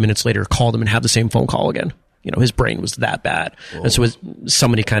then 5 minutes later call them and have the same phone call again. His brain was that bad. Whoa. And so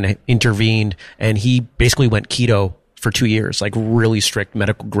somebody kind of intervened, and he basically went keto for 2 years, really strict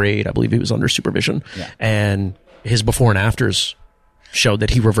medical grade. I believe he was under supervision. Yeah. And his before and afters showed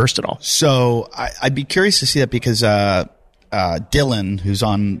that he reversed it all. So I'd be curious to see that because Dylan, who's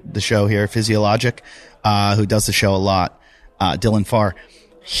on the show here, Physiologic, who does the show a lot, Dylan Farr,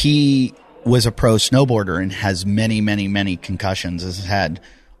 he was a pro snowboarder and has many, many, many concussions, has had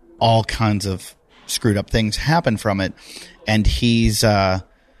all kinds of screwed up things happen from it. And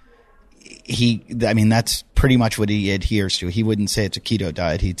that's pretty much what he adheres to. He wouldn't say it's a keto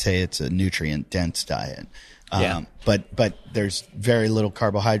diet. He'd say it's a nutrient dense diet. But there's very little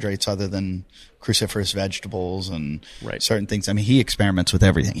carbohydrates other than cruciferous vegetables and certain things. I mean, he experiments with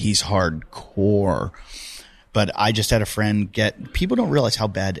everything. He's hardcore. But I just had a friend people don't realize how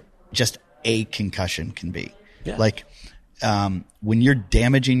bad just a concussion can be. Yeah. When you're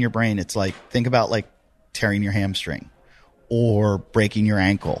damaging your brain, it's think about tearing your hamstring or breaking your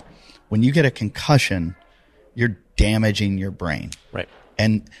ankle. When you get a concussion, you're damaging your brain. Right.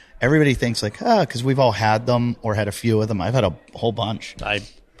 And everybody thinks because we've all had them or had a few of them. I've had a whole bunch. I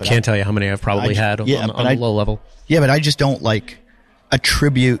can't tell you how many I've probably had on a low level. Yeah, but I just don't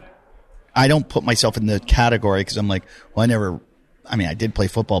attribute. I don't put myself in the category because I'm I did play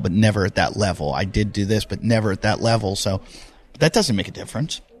football, but never at that level. I did do this, but never at that level. So that doesn't make a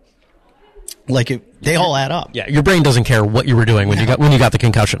difference. They all add up. Yeah, your brain doesn't care what you were doing when you got the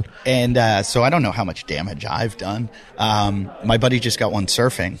concussion. And so I don't know how much damage I've done. My buddy just got one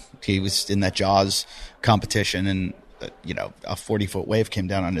surfing. He was in that Jaws competition, and a 40-foot wave came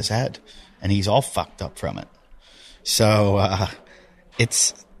down on his head, and he's all fucked up from it. So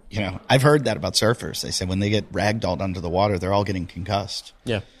it's I've heard that about surfers. They say when they get ragdolled under the water, they're all getting concussed.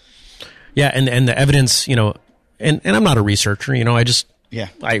 Yeah, and the evidence, and I'm not a researcher.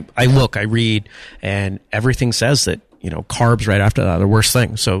 I look, I read, and everything says that, carbs right after that are the worst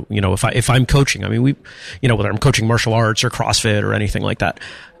thing. So, if I'm coaching, whether I'm coaching martial arts or CrossFit or anything like that,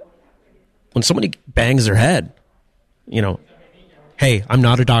 when somebody bangs their head, hey, I'm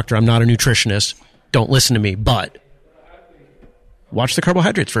not a doctor, I'm not a nutritionist, don't listen to me, but watch the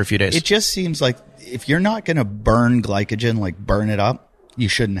carbohydrates for a few days. It just seems like if you're not going to burn glycogen, burn it up, you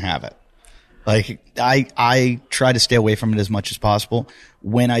shouldn't have it. Like I try to stay away from it as much as possible.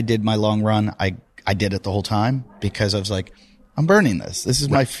 When I did my long run, I did it the whole time because I was like, I'm burning this. This is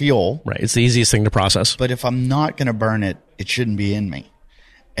my fuel. Right. It's the easiest thing to process. But if I'm not going to burn it, it shouldn't be in me.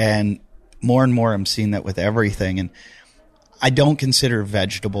 And more I'm seeing that with everything. And I don't consider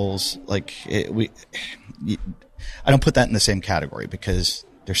vegetables I don't put that in the same category because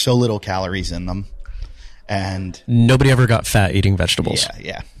there's so little calories in them. And nobody ever got fat eating vegetables.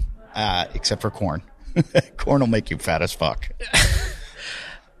 Yeah. Except for corn. Corn will make you fat as fuck.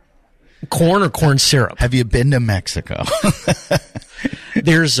 Corn or corn syrup? Have you been to Mexico?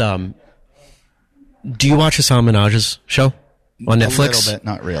 There's do you watch Hassan Minaj's show on Netflix? A little bit,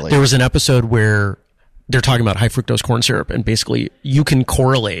 not really. There was an episode where they're talking about high fructose corn syrup, and basically you can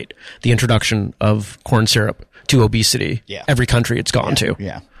correlate the introduction of corn syrup to obesity. Yeah. Every country it's gone to.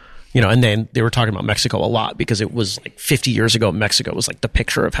 Yeah. You know, and then they were talking about Mexico a lot because it was like 50 years ago, Mexico was like the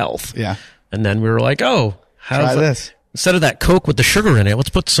picture of health. Yeah. And then we were like, oh, try this. Instead of that Coke with the sugar in it, let's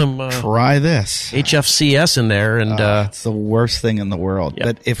put some try this HFCS in there. And it's the worst thing in the world. Yep.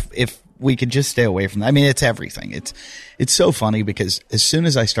 But if we could just stay away from that. I mean, it's everything. It's so funny because as soon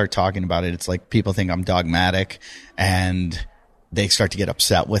as I start talking about it, it's like people think I'm dogmatic and they start to get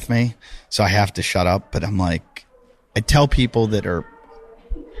upset with me. So I have to shut up. But I'm like, I tell people that are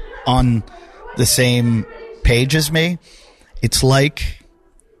on the same page as me, it's like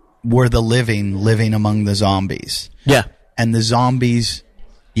we're the living among the zombies. Yeah. And the zombies,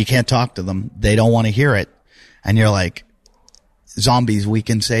 you can't talk to them. They don't want to hear it. And you're like, zombies, we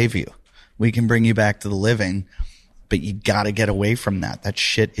can save you. We can bring you back to the living. But you got to get away from that. That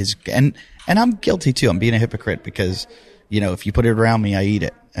shit is, and I'm guilty too. I'm being a hypocrite because, you know, if you put it around me, I eat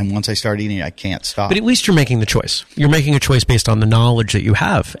it. And once I start eating it, I can't stop. But at least you're making the choice. You're making a choice based on the knowledge that you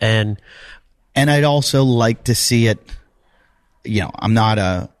have. And I'd also like to see it, you know, I'm not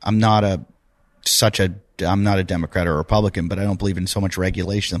a Democrat or Republican, but I don't believe in so much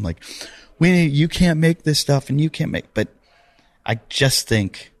regulation. I'm like, you can't make this stuff and you can't make, but I just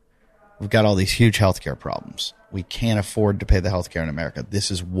think we've got all these huge healthcare problems. We can't afford to pay the healthcare in America.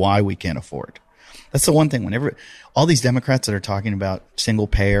 This is why we can't afford. That's the one thing. Whenever all these Democrats that are talking about single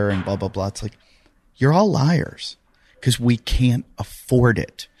payer and blah, blah, blah, it's like, you're all liars because we can't afford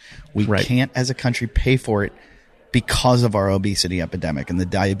it. We can't as a country pay for it because of our obesity epidemic and the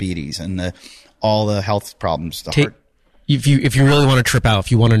diabetes and all the health problems. If you really want to trip out,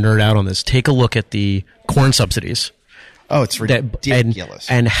 if you want to nerd out on this, take a look at the corn subsidies. Oh, it's ridiculous.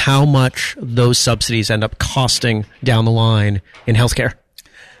 And how much those subsidies end up costing down the line in healthcare.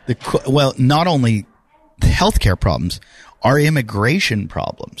 Well, not only the healthcare problems, our immigration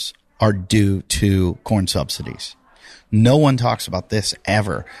problems are due to corn subsidies. No one talks about this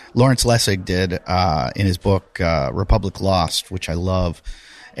ever. Lawrence Lessig did in his book Republic Lost, which I love.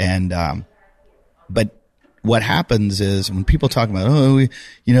 And but what happens is when people talk about,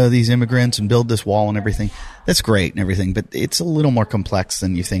 these immigrants and build this wall and everything, that's great and everything, but it's a little more complex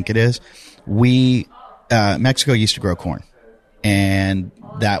than you think it is. Mexico used to grow corn, and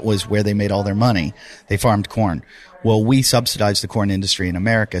that was where they made all their money. They farmed corn. Well, we subsidize the corn industry in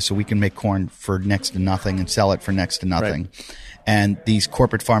America so we can make corn for next to nothing and sell it for next to nothing. Right. And these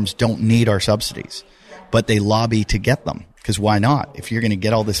corporate farms don't need our subsidies, but they lobby to get them because why not? If you're going to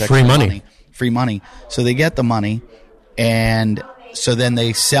get all this extra free money. So they get the money, and so then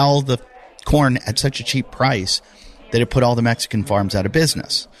they sell the corn at such a cheap price that it put all the Mexican farms out of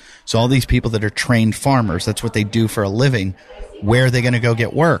business. So all these people that are trained farmers, that's what they do for a living. Where are they going to go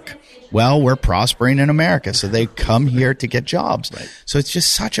get work? Well, we're prospering in America, so they come here to get jobs. Right. So it's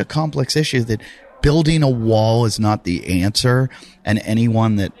just such a complex issue that building a wall is not the answer. And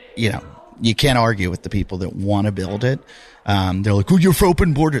anyone that, you can't argue with the people that want to build it. They're like, you're for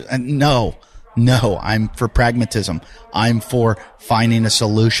open borders. And no, I'm for pragmatism. I'm for finding a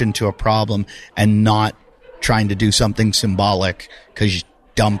solution to a problem and not trying to do something symbolic because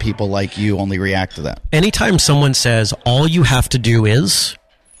dumb people like you only react to that. Anytime someone says all you have to do is,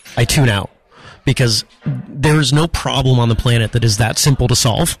 I tune out because there's no problem on the planet that is that simple to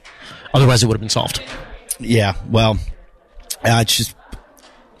solve. Otherwise it would have been solved. Yeah. Well, it's just,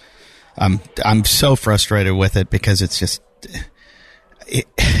 I'm so frustrated with it because it's just, it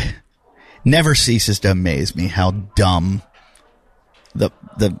never ceases to amaze me how dumb the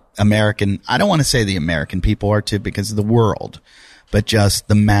American, I don't want to say the American people are too because of the world, but just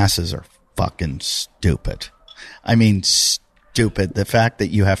the masses are fucking stupid. I mean, stupid. The fact that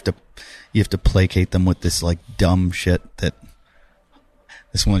you have to placate them with this like dumb shit that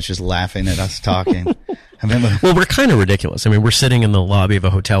this one's just laughing at us talking. Well, we're kind of ridiculous. I mean, we're sitting in the lobby of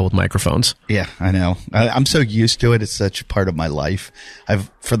a hotel with microphones. Yeah, I know. I'm so used to it. It's such a part of my life.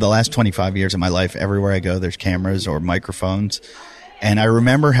 For the last 25 years of my life, everywhere I go, there's cameras or microphones. And I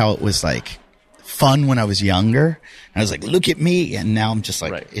remember how it was like fun when I was younger. And I was like, look at me. And now I'm just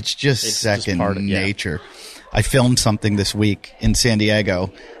like, it's just second nature. I filmed something this week in San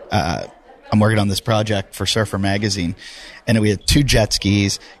Diego. I'm working on this project for Surfer Magazine, and we had 2 jet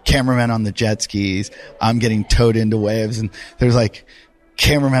skis, cameramen on the jet skis. I'm getting towed into waves, and there's like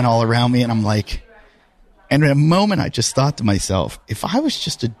cameramen all around me, and I'm like, and in a moment I just thought to myself, if I was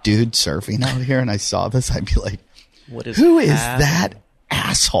just a dude surfing out here and I saw this, I'd be like, who is that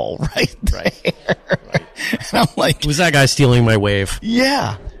asshole right there? Right. And I'm like, who's that guy stealing my wave?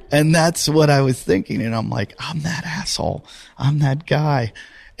 Yeah. And that's what I was thinking. And I'm like, I'm that asshole. I'm that guy.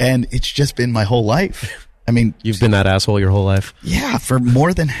 And it's just been my whole life. I mean, you've been that asshole your whole life? Yeah, for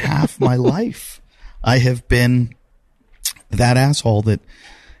more than half my life. I have been that asshole that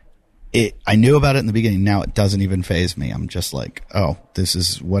I knew about it in the beginning. Now it doesn't even faze me. I'm just like, oh, this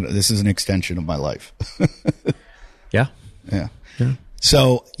is an extension of my life. Yeah.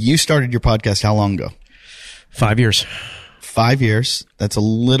 So you started your podcast how long ago? 5 years. 5 years. That's a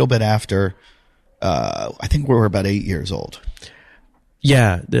little bit after, I think we were about 8 years old.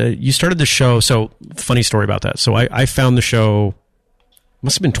 Yeah, you started the show. So funny story about that. So I found the show,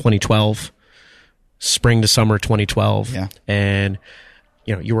 must have been 2012, spring to summer 2012. Yeah. And,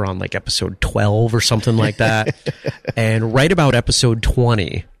 you were on like episode 12 or something like that. And right about episode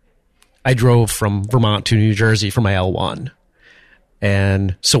 20, I drove from Vermont to New Jersey for my L1.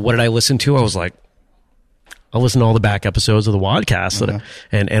 And so what did I listen to? I was like, I'll listen to all the back episodes of the Wadcast.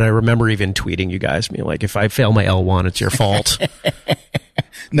 And I remember even tweeting you guys, being like, if I fail my L1, it's your fault.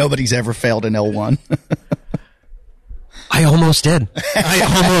 Nobody's ever failed an L1. I almost did.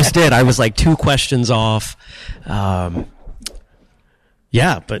 I was like 2 questions off. But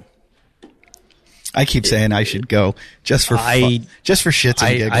I keep saying I should go just for fun, just for shits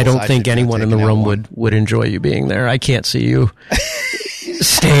and giggles. I don't think anyone in the room would enjoy you being there. I can't see you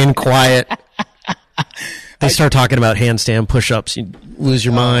staying quiet. They start talking about handstand push-ups, you lose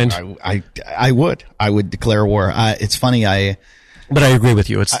your mind. I would declare war. It's funny. But I agree with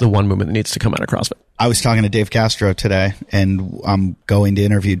you. It's the one movement that needs to come out of CrossFit. I was talking to Dave Castro today, and I'm going to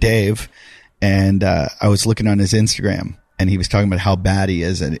interview Dave, and I was looking on his Instagram, and he was talking about how bad he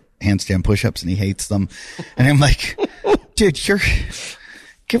is at handstand push-ups, and he hates them. And I'm like, dude,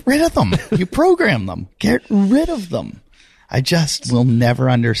 get rid of them. You program them. Get rid of them. I just will never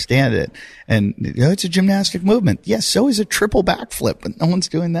understand it. And it's a gymnastic movement. Yes, so is a triple backflip, but no one's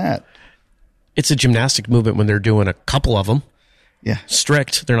doing that. It's a gymnastic movement when they're doing a couple of them. Yeah.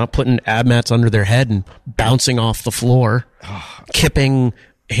 Strict. They're not putting ab mats under their head and bouncing off the floor, kipping,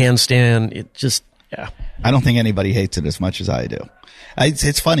 handstand. It just, I don't think anybody hates it as much as I do.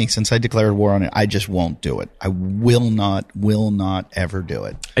 It's funny, since I declared war on it, I just won't do it. I will not ever do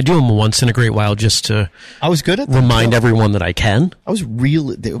it. I do them once in a great while just to I was good at them, remind everyone that I can. I was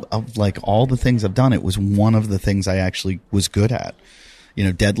of like all the things I've done, it was one of the things I actually was good at.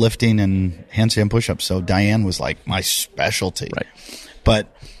 Deadlifting and handstand push-ups. So Diane was like my specialty. Right.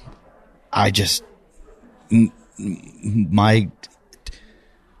 But I just,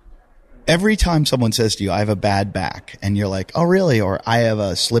 every time someone says to you, I have a bad back, and you're like, oh, really? Or I have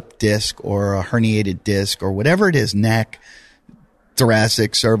a slipped disc or a herniated disc or whatever it is, neck,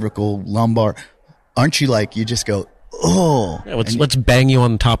 thoracic, cervical, lumbar. Aren't you like, you just go, oh. Yeah, let's bang you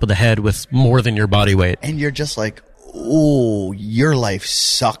on the top of the head with more than your body weight. And you're just like, oh, your life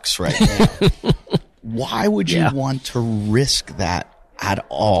sucks right now. Why would you want to risk that at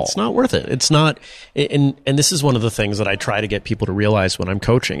all? It's not worth it. It's not. And this is one of the things that I try to get people to realize when I'm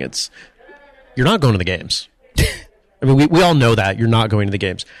coaching. You're not going to the games. I mean, we all know that you're not going to the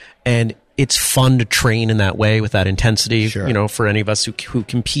games, and it's fun to train in that way with that intensity. Sure. For any of us who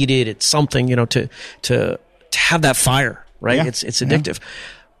competed, it's something, to have that fire, right? Yeah. It's addictive.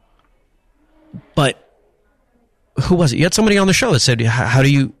 Yeah. But who was it? You had somebody on the show that said,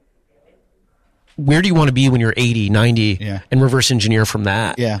 where do you want to be when you're 80, 90 and reverse engineer from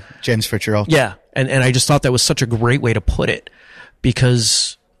that? Yeah. James Fitzgerald. Yeah. And I just thought that was such a great way to put it,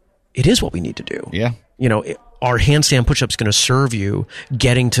 because it is what we need to do. Yeah. Are handstand push-ups going to serve you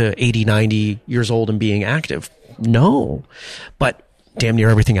getting to 80, 90 years old and being active? No. But damn near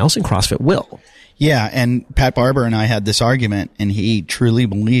everything else in CrossFit will. Yeah. And Pat Barber and I had this argument, and he truly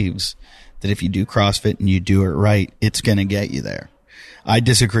believes that if you do CrossFit and you do it right, it's going to get you there. I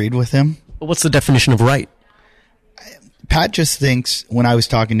disagreed with him. What's the definition of right? Pat just thinks, when I was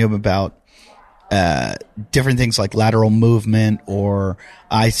talking to him about different things like lateral movement, or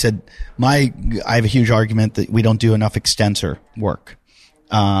I said I have a huge argument that we don't do enough extensor work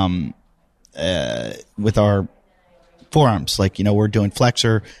with our forearms. Like, we're doing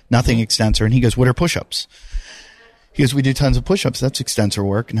flexor, nothing extensor. And he goes, what are push-ups? He goes, we do tons of push-ups. That's extensor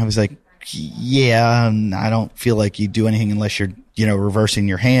work. And I was like, yeah, I don't feel like you do anything unless you're, reversing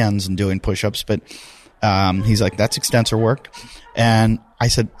your hands and doing push-ups. But he's like, that's extensor work. And I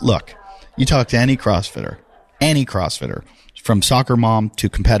said, look, you talk to any CrossFitter, from soccer mom to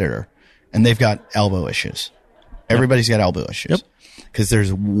competitor, and they've got elbow issues. Everybody's got elbow issues because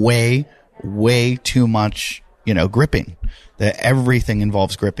there's way too much, gripping. Everything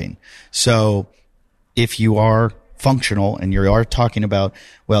involves gripping. So if you are functional and you are talking about,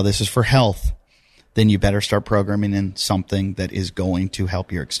 well, this is for health, then you better start programming in something that is going to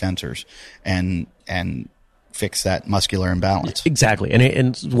help your extensors and fix that muscular imbalance. Exactly.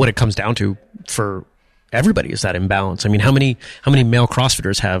 And what it comes down to for everybody is that imbalance. I mean, how many male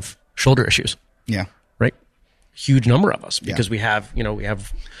CrossFitters have shoulder issues? Yeah. Right? Huge number of us because we have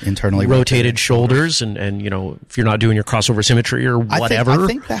internally rotated shoulders and if you're not doing your crossover symmetry or whatever. I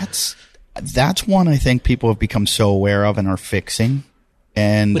think that's one I think people have become so aware of and are fixing.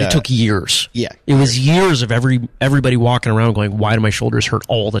 But it took years. Yeah. It was years of everybody walking around going, why do my shoulders hurt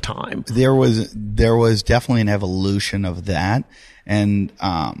all the time? There was definitely an evolution of that. And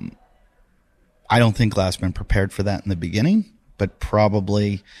I don't think Glassman prepared for that in the beginning, but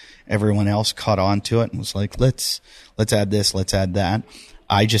probably everyone else caught on to it and was like, let's add this, let's add that.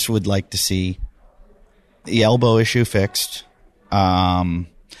 I just would like to see the elbow issue fixed.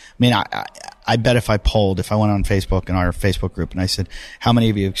 I bet if I went on Facebook in our Facebook group and I said, how many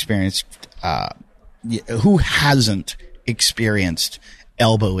of you experienced, who hasn't experienced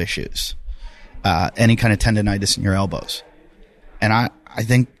elbow issues, any kind of tendonitis in your elbows? And I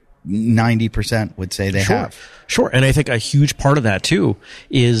think 90% would say they have. Sure. And I think a huge part of that too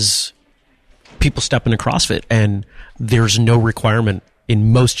is people step into CrossFit and there's no requirement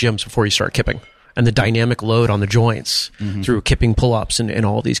in most gyms before you start kipping. And the dynamic load on the joints through kipping pull-ups and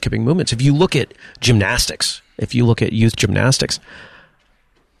all these kipping movements. If you look at gymnastics, if you look at youth gymnastics,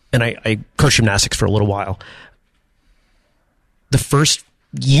 and I coached gymnastics for a little while, the first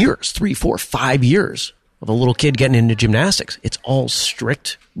years, 3, 4, 5 years of a little kid getting into gymnastics, it's all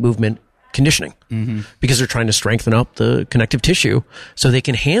strict movement conditioning because they're trying to strengthen up the connective tissue so they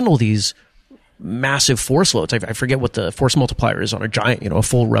can handle these massive force loads. I forget what the force multiplier is on a giant, a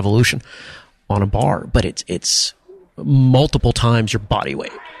full revolution on a bar, but it's multiple times your body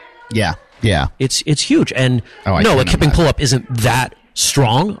weight. Yeah. It's huge. And a kipping pull-up isn't that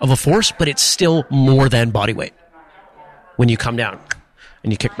strong of a force, but it's still more than body weight when you come down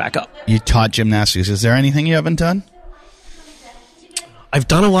and you kick back up. You taught gymnastics. Is there anything you haven't done? I've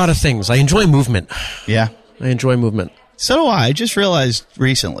done a lot of things. I enjoy movement. Yeah. I enjoy movement. So do I. I just realized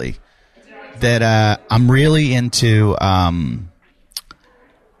recently that I'm really into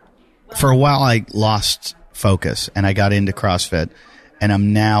for a while I lost focus and I got into CrossFit and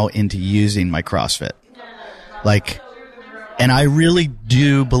I'm now into using my CrossFit. And I really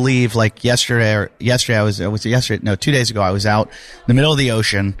do believe 2 days ago, I was out in the middle of the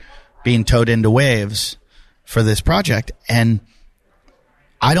ocean being towed into waves for this project. And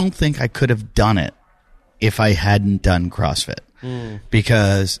I don't think I could have done it if I hadn't done CrossFit.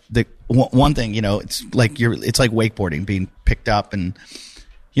 Because the one thing, it's like wakeboarding, being picked up and,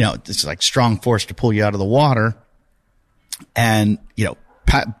 it's like strong force to pull you out of the water and,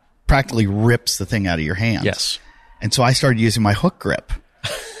 practically rips the thing out of your hands. Yes. And so I started using my hook grip.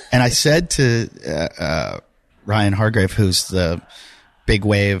 And I said to Ryan Hargrave, who's the big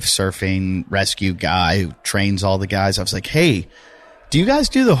wave surfing rescue guy who trains all the guys, I was like, hey, do you guys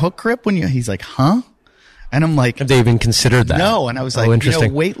do the hook grip when you, he's like, huh? And I'm like, have they even considered that? No. And I was like,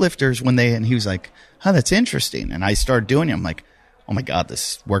 interesting. Weightlifters and he was like, huh, that's interesting. And I started doing it. I'm like, oh my God,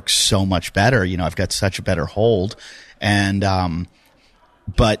 this works so much better. I've got such a better hold. And,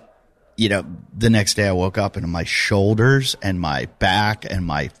 but the next day I woke up and my shoulders and my back and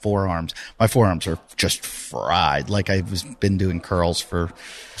my forearms are just fried. Like I've been doing curls for,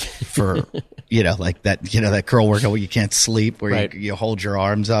 that curl workout where you can't sleep, where right. you hold your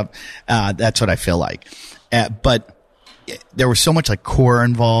arms up. That's what I feel like. But there was so much core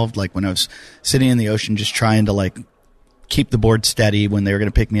involved. Like when I was sitting in the ocean, just trying to keep the board steady when they were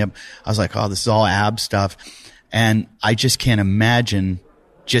going to pick me up, I was like, oh, this is all ab stuff. And I just can't imagine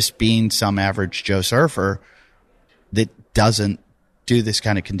just being some average Joe surfer that doesn't do this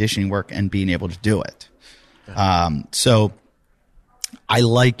kind of conditioning work and being able to do it. So I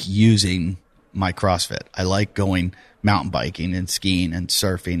like using my CrossFit. I like going mountain biking and skiing and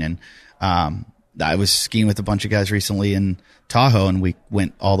surfing. And, I was skiing with a bunch of guys recently in Tahoe, and we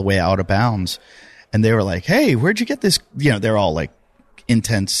went all the way out of bounds, and they were like, "Hey, where'd you get this?" You know, they're all like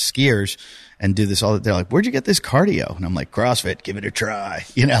intense skiers and do this all. They're like, "Where'd you get this cardio?" And I'm like, "CrossFit, give it a try."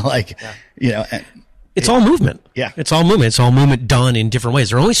 You know, like, you know, it's all movement. Yeah. It's all movement. It's all movement done in different ways.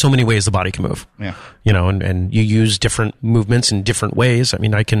 There are only so many ways the body can move. Yeah. You know, and you use different movements in different ways. I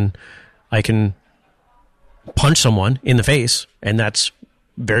mean, I can punch someone in the face, and that's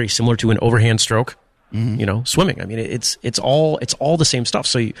very similar to an overhand stroke. You know, swimming. I mean, it's all the same stuff.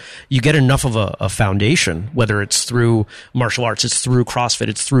 So you get enough of a foundation, whether it's through martial arts, it's through CrossFit,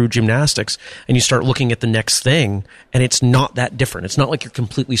 it's through gymnastics, and you start looking at the next thing, and it's not that different. It's not like you're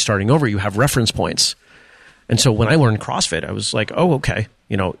completely starting over. You have reference points. And so when I learned CrossFit, I was like, oh, okay,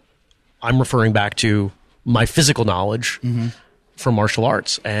 you know, I'm referring back to my physical knowledge from martial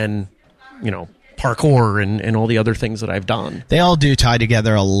arts and, you know, parkour and all the other things that I've done. They all do tie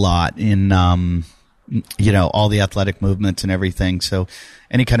together a lot in, you know, all the athletic movements and everything. So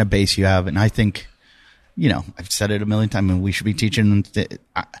any kind of base you have. And I think, you know, I've said it a million times, and we should be teaching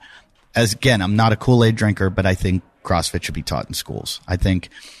as again, I'm not a Kool-Aid drinker, but I think CrossFit should be taught in schools. I think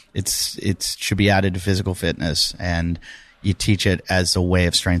it should be added to physical fitness, and you teach it as a way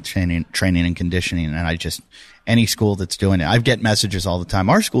of strength training and conditioning. And I just, any school that's doing it, I get messages all the time.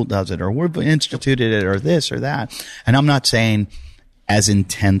 Our school does it, or we've instituted it, or this or that. And I'm not saying as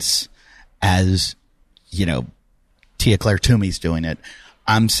intense as, you know, Tia Claire Toomey's doing it.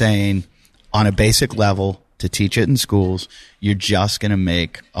 I'm saying on a basic level to teach it in schools, you're just going to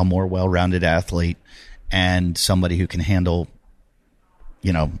make a more well-rounded athlete and somebody who can handle,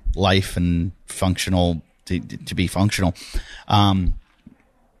 you know, life and functional to be functional.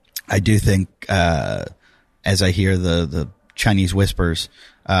 I do think, as I hear the Chinese whispers,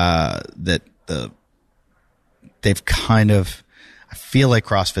 that they've kind of, I feel like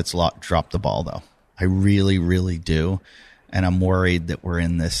CrossFit's dropped the ball though. I really, really do. And I'm worried that we're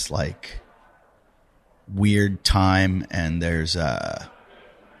in this like weird time, and there's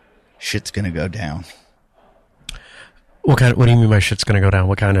shit's going to go down. What do you mean by shit's going to go down?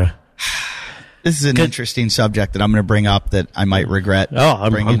 What kind of? This is an interesting subject that I'm going to bring up that I might regret. Oh,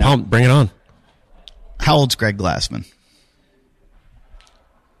 I'm pumped. Bring it on. How old's Greg Glassman?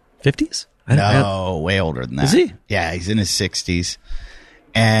 50s? No, way older than that. Is he? Yeah, he's in his 60s.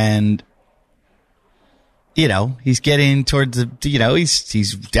 And, you know, he's getting towards the, you know,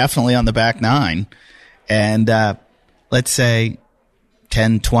 he's definitely on the back nine. And let's say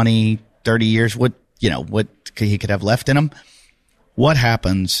 10, 20, 30 years, what he could have left in him. What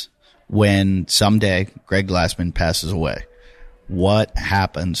happens when someday Greg Glassman passes away? What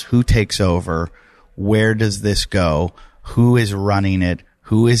happens? Who takes over? Where does this go? Who is running it?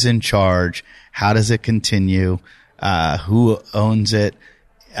 Who is in charge? How does it continue? Who owns it?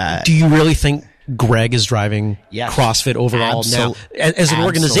 Do you really think Greg is driving CrossFit overall now? As an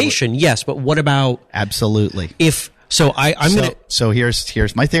organization, yes, but what about... Absolutely. So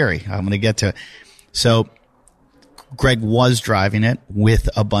here's my theory. I'm going to get to it. So Greg was driving it with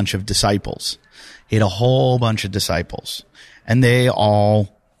a bunch of disciples. He had a whole bunch of disciples, and they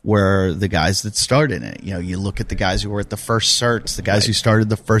all were the guys that started it. You know, you look at the guys who were at the first certs, the guys who started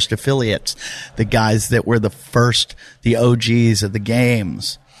the first affiliates, the guys that were the OGs of the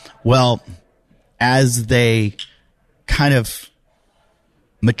games. Well, as they kind of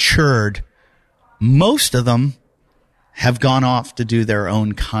matured, most of them have gone off to do their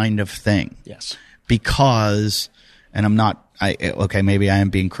own kind of thing. Yes. Because, and maybe I am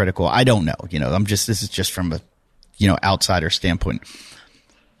being critical. I don't know. You know, this is just from a, you know, outsider standpoint.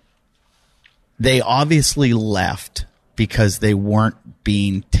 They obviously left because they weren't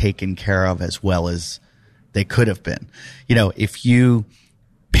being taken care of as well as they could have been. You know, if you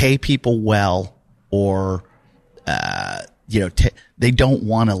pay people well, or, you know, they don't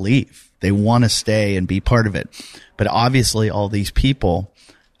want to leave. They want to stay and be part of it. But obviously all these people,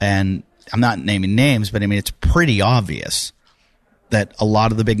 and I'm not naming names, but I mean, it's pretty obvious that a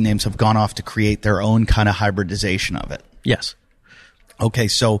lot of the big names have gone off to create their own kind of hybridization of it. Yes. Okay.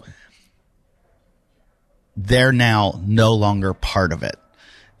 So they're now no longer part of it.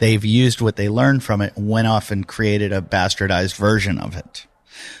 They've used what they learned from it and went off and created a bastardized version of it.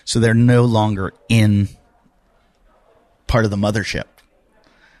 So they're no longer in part of the mothership.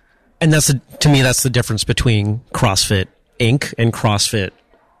 And to me, that's the difference between CrossFit Inc. and CrossFit,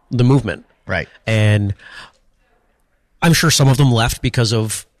 the movement. Right. And I'm sure some of them left because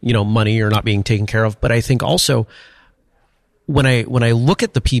of, you know, money or not being taken care of. But I think also when I look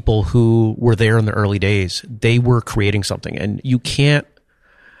at the people who were there in the early days, they were creating something. And you can't,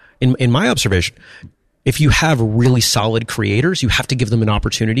 in my observation, if you have really solid creators, you have to give them an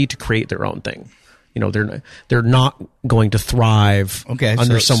opportunity to create their own thing. they're not going to thrive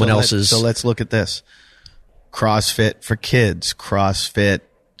under someone else's. So let's look at this. CrossFit for kids, CrossFit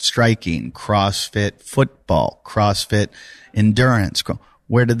striking, CrossFit football, CrossFit endurance.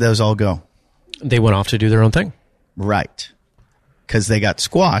 Where did those all go? They went off to do their own thing. Right. Because they got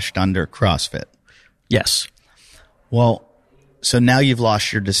squashed under CrossFit. Yes. Well, so now you've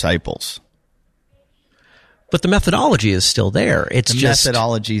lost your disciples. But the methodology is still there. It's just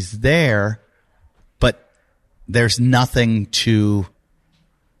methodology's there, but there's nothing to.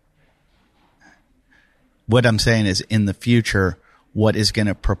 What I'm saying is, in the future, what is going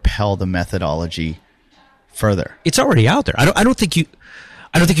to propel the methodology further? It's already out there. I don't think you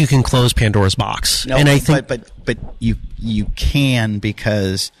can close Pandora's box. No, and I think, but you can,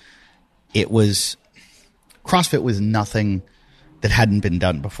 because CrossFit was nothing that hadn't been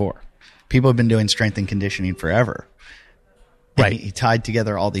done before. People have been doing strength and conditioning forever. Right. He tied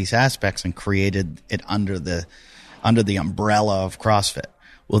together all these aspects and created it under the umbrella of CrossFit.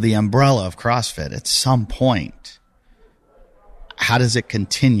 Well, the umbrella of CrossFit, at some point, how does it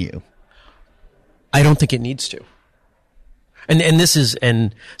continue? I don't think it needs to.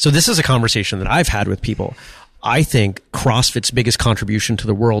 So this is a conversation that I've had with people. I think CrossFit's biggest contribution to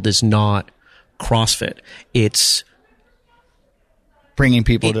the world is not CrossFit. It's bringing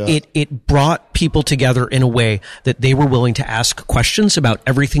people to it brought people together in a way that they were willing to ask questions about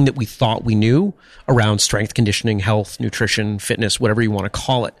everything that we thought we knew around strength conditioning, health, nutrition, fitness, whatever you want to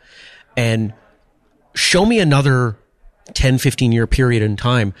call it. And show me another 10, 15 year period in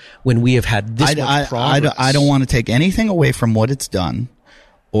time when we have had this much progress. I don't want to take anything away from what it's done,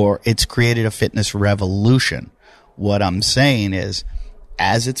 or it's created a fitness revolution. What I'm saying is,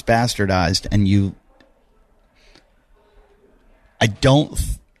 as it's bastardized, and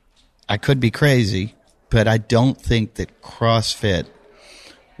I could be crazy, but I don't think that CrossFit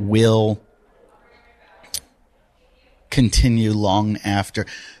will continue long after.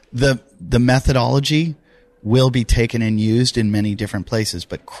 The methodology will be taken and used in many different places,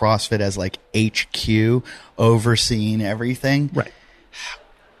 but CrossFit as like HQ overseeing everything. Right.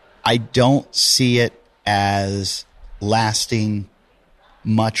 I don't see it as lasting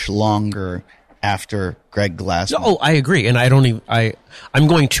much longer after Greg Glassman. Oh, I agree. And I'm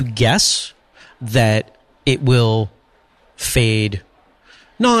going to guess that it will fade.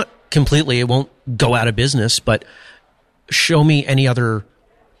 Not completely. It won't go out of business, but show me any other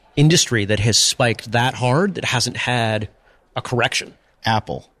industry that has spiked that hard that hasn't had a correction.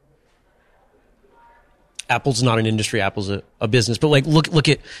 Apple's not an industry. Apple's a business. But like, look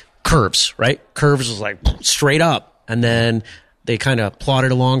at Curves, right? Curves was like straight up, and then they kind of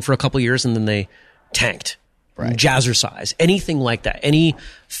plodded along for a couple years, and then they tanked. Right. Jazzercise, anything like that. Any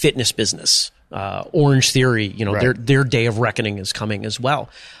fitness business, Orange Theory, right. their day of reckoning is coming as well.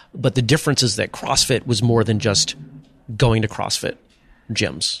 But the difference is that CrossFit was more than just going to CrossFit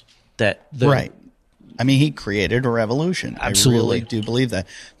gyms. Right. I mean, he created a revolution. Absolutely. I really do believe that.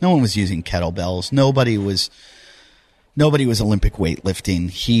 No one was using kettlebells. Nobody was Olympic weightlifting.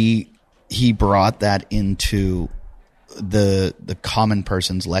 He brought that into the common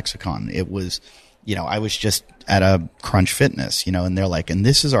person's lexicon. It was, I was just at a Crunch Fitness, and they're like, and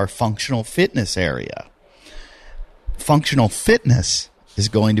this is our functional fitness area. Functional fitness is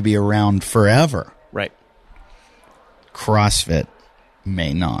going to be around forever. Right. CrossFit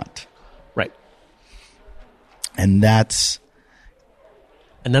may not. Right. And that's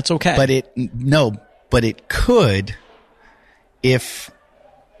okay. But it could, if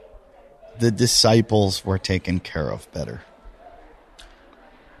the disciples were taken care of better.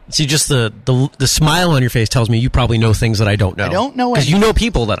 See, just the smile on your face tells me you probably know things that I don't know. I don't know, because you know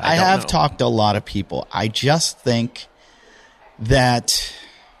people that I don't know. I have talked to a lot of people. I just think that,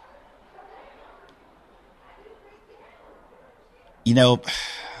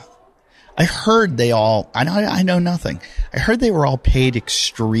 I heard they all, I know nothing. I heard they were all paid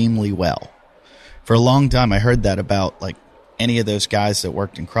extremely well. For a long time, I heard that about like any of those guys that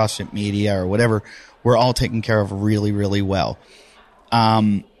worked in CrossFit Media or whatever were all taken care of really, really well.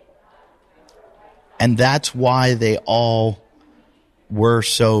 And that's why they all were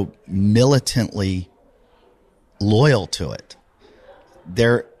so militantly loyal to it.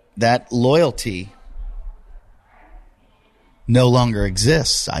 That loyalty no longer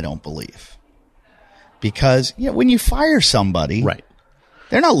exists, I don't believe. Because when you fire somebody, right,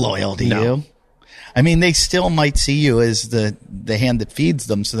 they're not loyal to you. I mean, they still might see you as the hand that feeds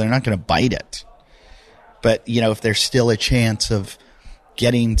them, so they're not going to bite it. But, if there's still a chance of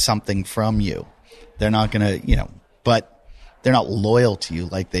getting something from you, they're not going to, but they're not loyal to you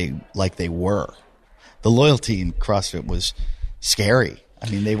like they were. The loyalty in CrossFit was scary. I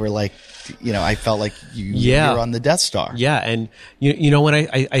mean, they were like, I felt like you were on the Death Star. Yeah, and you know what?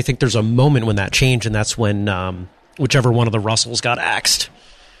 I think there's a moment when that changed, and that's when whichever one of the Russells got axed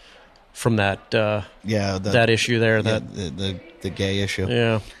from that that issue there. The gay issue.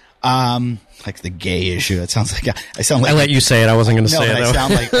 Yeah. Like the gay issue. It sounds like I sound like. I let you say it. I wasn't going to say it.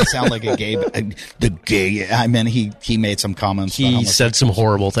 I sound like a gay. The gay. I mean, he made some comments. He said some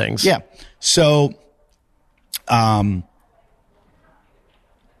horrible things. Yeah. So,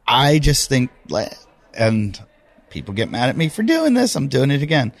 I just think, and people get mad at me for doing this. I'm doing it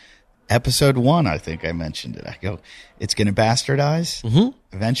again. Episode 1, I think I mentioned it. I go, it's going to bastardize. Mm-hmm.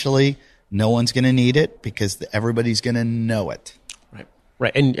 Eventually, no one's going to need it because everybody's going to know it.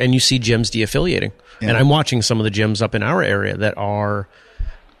 Right. And you see gyms de-affiliating. Yeah. And I'm watching some of the gyms up in our area that are,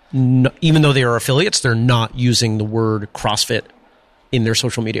 even though they are affiliates, they're not using the word CrossFit in their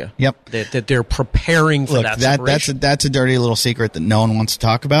social media. Yep. That they're preparing for that separation. That's a dirty little secret that no one wants to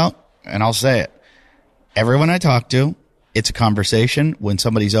talk about. And I'll say it. Everyone I talk to, it's a conversation. When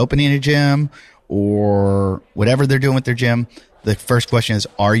somebody's opening a gym or whatever they're doing with their gym, the first question is,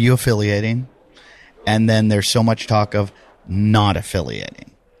 are you affiliating? And then there's so much talk of not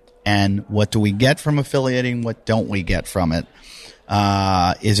affiliating. And what do we get from affiliating? What don't we get from it?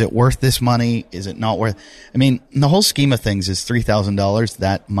 Is it worth this money? Is it not worth? I mean, in the whole scheme of things, is $3,000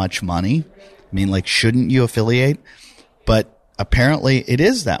 that much money? I mean, like, shouldn't you affiliate? But apparently it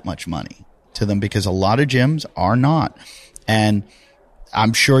is that much money to them because a lot of gyms are not. And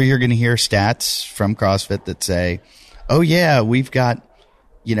I'm sure you're going to hear stats from CrossFit that say, oh yeah, we've got,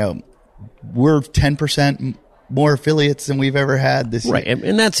 we're 10% more affiliates than we've ever had this year. Right,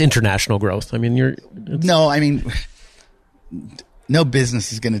 and that's international growth. I mean, no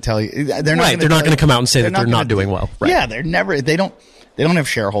business is going to tell you. They're not going to come out and say that they're not doing well. Right. Yeah, they don't have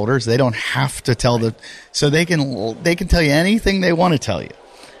shareholders. They don't have to tell so they can tell you anything they want to tell you.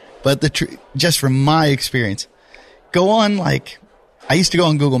 But just from my experience, go on, like, I used to go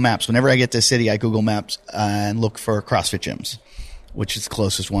on Google Maps. Whenever I get to a city, I Google Maps and look for CrossFit gyms, which is the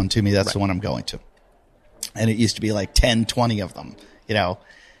closest one to me. That's the one I'm going to. And it used to be like 10, 20 of them,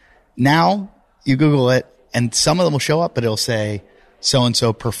 Now you Google it and some of them will show up, but it'll say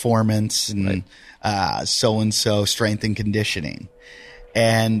so-and-so performance and so-and-so strength and conditioning.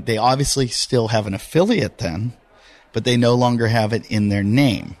 And they obviously still have an affiliate then, but they no longer have it in their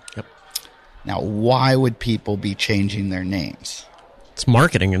name. Yep. Now, why would people be changing their names? It's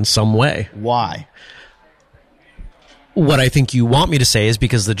marketing in some way. Why? What I think you want me to say is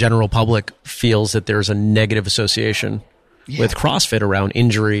because the general public feels that there's a negative association with CrossFit around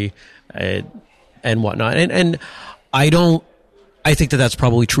injury and whatnot. And I think that that's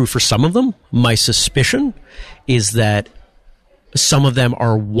probably true for some of them. My suspicion is that some of them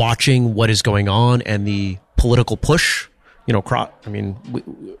are watching what is going on and the political push.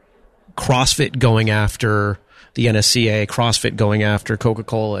 CrossFit going after the NSCA, CrossFit going after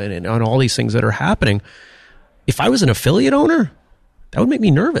Coca-Cola, and all these things that are happening. If I was an affiliate owner, that would make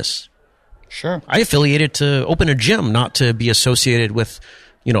me nervous. Sure. I affiliated to open a gym, not to be associated with,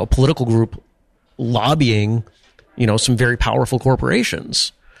 a political group lobbying, some very powerful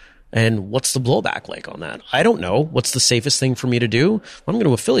corporations. And what's the blowback like on that? I don't know. What's the safest thing for me to do? I'm going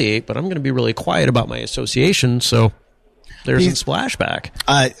to affiliate, but I'm going to be really quiet about my association. So there's a splashback.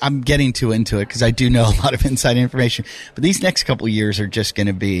 I'm getting too into it because I do know a lot of inside information. But these next couple of years are just going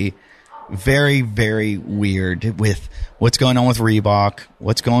to be very, very weird with what's going on with Reebok,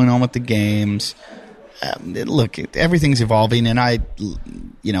 what's going on with the games. Look, everything's evolving, and I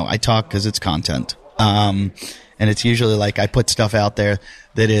talk because it's content. And it's usually like I put stuff out there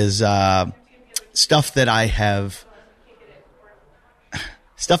that is stuff that I've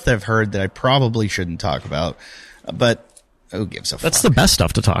heard that I probably shouldn't talk about, but who gives a fuck? That's the best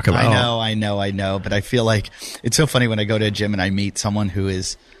stuff to talk about. I know. But I feel like it's so funny when I go to a gym and I meet someone who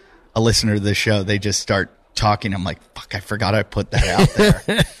is a listener to the show. They just start talking. I'm like, fuck, I forgot I put that out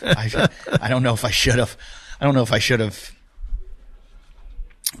there. I don't know if I should have. I don't know if I should have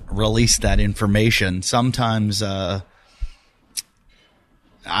released that information. Sometimes, I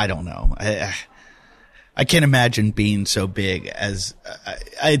don't know. I can't imagine being so big as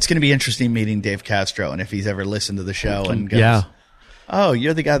it's going to be interesting meeting Dave Castro, and if he's ever listened to the show and goes, oh,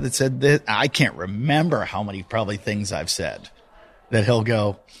 you're the guy that said this. I can't remember how many probably things I've said that he'll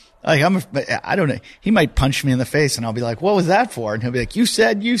go, like, I don't know. He might punch me in the face and I'll be like, what was that for? And he'll be like, you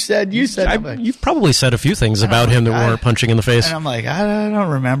said. Like, you've probably said a few things about him that weren't punching in the face. And I'm like, I don't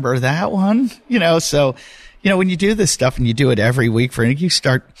remember that one. So, when you do this stuff and you do it every week you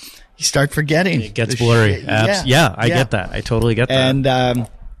start forgetting. It gets blurry. I get that. I totally get that.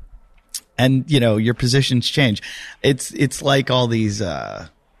 and your positions change. It's like all these the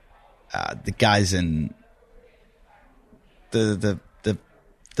guys in the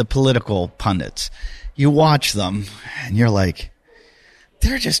political pundits. You watch them and you're like,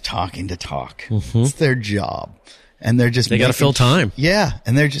 they're just talking to talk. Mm-hmm. It's their job, and they got to fill time. Yeah,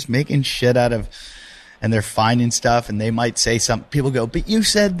 and they're just making shit out of, and they're finding stuff, and they might say something. People go, but you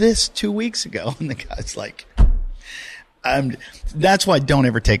said this 2 weeks ago, and the guy's like, that's why don't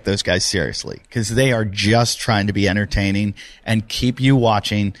ever take those guys seriously, because they are just trying to be entertaining and keep you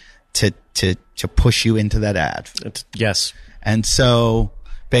watching to push you into that ad. Yes. And so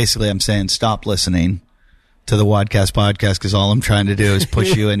basically I'm saying stop listening to the Wadcast podcast, because all I'm trying to do is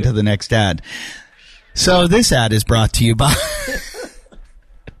push you into the next ad. So this ad is brought to you by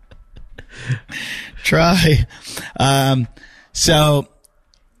Try. So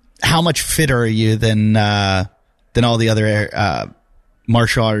how much fitter are you than all the other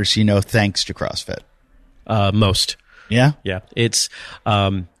martial artists thanks to CrossFit? Most. Yeah? Yeah. It's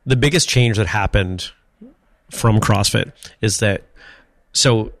the biggest change that happened from CrossFit is that,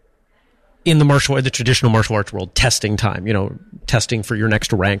 so in the traditional martial arts world, testing time, testing for your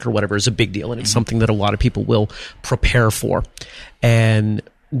next rank or whatever is a big deal, and it's something that a lot of people will prepare for. And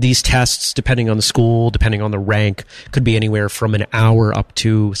these tests, depending on the school, depending on the rank, could be anywhere from an hour up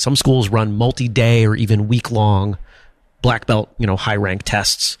to, some schools run multi-day or even week-long black belt, high rank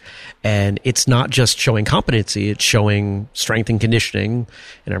tests. And it's not just showing competency, it's showing strength and conditioning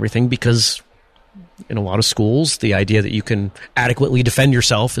and everything, because in a lot of schools, the idea that you can adequately defend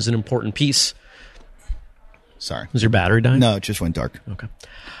yourself is an important piece. Sorry. Was your battery dying? No, it just went dark. Okay.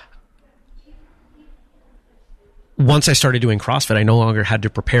 Once I started doing CrossFit, I no longer had to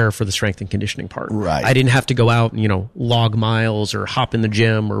prepare for the strength and conditioning part. Right. I didn't have to go out and, log miles or hop in the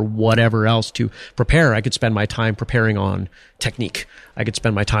gym or whatever else to prepare. I could spend my time preparing on technique. I could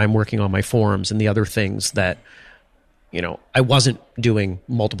spend my time working on my forms and the other things that, I wasn't doing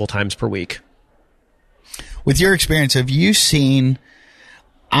multiple times per week. With your experience, have you seen,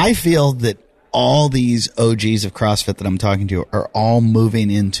 I feel that all these OGs of CrossFit that I'm talking to are all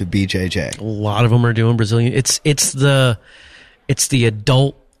moving into BJJ. A lot of them are doing Brazilian. It's the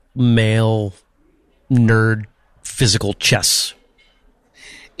adult male nerd physical chess.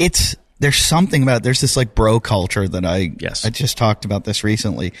 There's something about it. There's this like bro culture that I just talked about this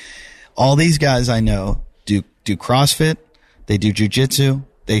recently. All these guys I know do CrossFit, they do jiu-jitsu,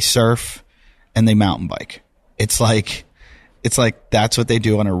 they surf, and they mountain bike. It's like that's what they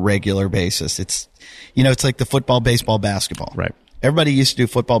do on a regular basis. It's like the football, baseball, basketball. Right. Everybody used to do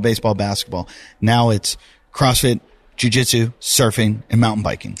football, baseball, basketball. Now it's CrossFit, jiu-jitsu, surfing, and mountain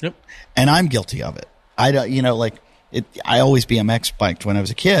biking. Yep. And I'm guilty of it. I always BMX biked when I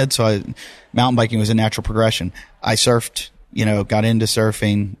was a kid, so mountain biking was a natural progression. I surfed, got into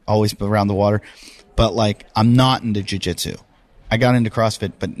surfing, always around the water, but I'm not into jiu-jitsu. I got into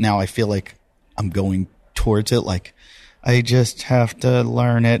CrossFit, but now I feel like I'm going towards it. I just have to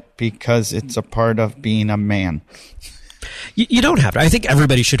learn it because it's a part of being a man. You don't have to. I think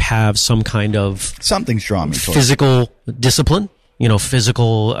everybody should have some kind of something's drawing me towards physical discipline.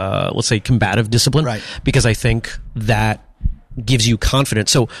 Physical, let's say combative discipline. Right. Because I think that gives you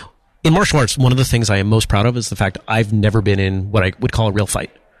confidence. So in martial arts, one of the things I am most proud of is the fact I've never been in what I would call a real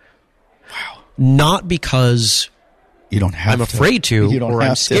fight. Wow. Not because you don't have I'm afraid to or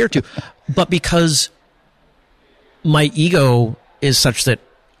I'm scared to, but because my ego is such that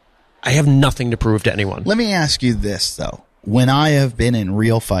I have nothing to prove to anyone. Let me ask you this, though. When I have been in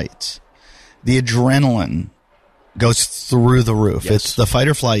real fights, the adrenaline goes through the roof. Yes. The fight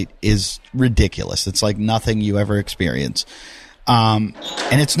or flight is ridiculous. It's like nothing you ever experience. And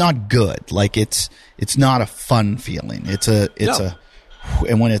it's not good. It's not a fun feeling.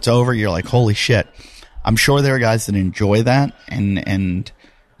 And when it's over, you're like, holy shit. I'm sure there are guys that enjoy that and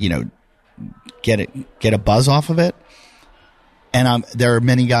get a buzz off of it. And there are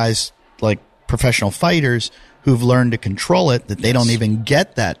many guys like professional fighters who've learned to control it, that they don't even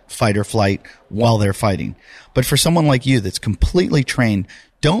get that fight or flight while they're fighting. But for someone like you that's completely trained,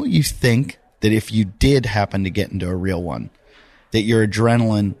 don't you think that if you did happen to get into a real one, that your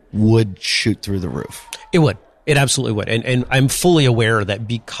adrenaline would shoot through the roof? It would. It absolutely would. And I'm fully aware that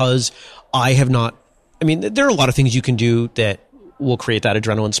because I have not, there are a lot of things you can do that will create that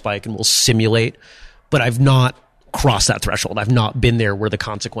adrenaline spike and will simulate, but I've not crossed that threshold. I've not been there where the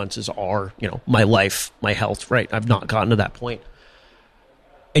consequences are, my life, my health, right? I've not gotten to that point.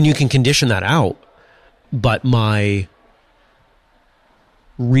 And you can condition that out, but my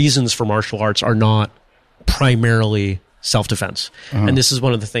reasons for martial arts are not primarily self-defense. Uh-huh. And this is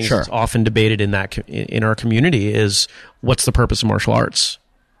one of the things that's often debated in our community is, what's the purpose of martial arts?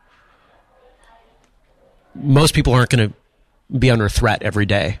 most people aren't going to be under threat every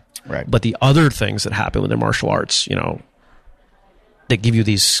day. Right. But the other things that happen within martial arts, you know, that give you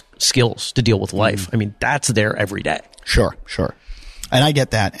these skills to deal with life. I mean, that's there every day. Sure. And I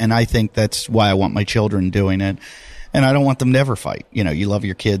get that. And I think that's why I want my children doing it. And I don't want them to ever fight. You know, you love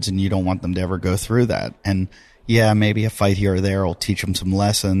your kids and you don't want them to ever go through that. And yeah, maybe a fight here or there will teach them some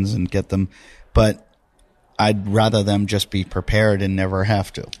lessons and get them, but I'd rather them just be prepared and never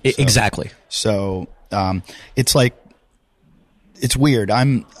have to. Exactly. So, it's like, it's weird.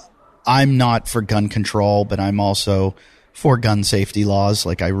 I'm not for gun control, but I'm also for gun safety laws.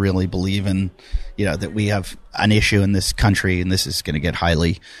 Like, I really believe in, you know, that we have an issue in this country, and this is going to get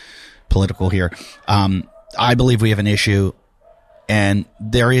highly political here. I believe we have an issue, and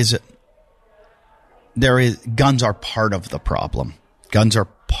guns are part of the problem. Guns are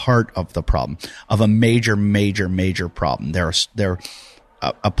part of the problem, of a major, major, major problem. They're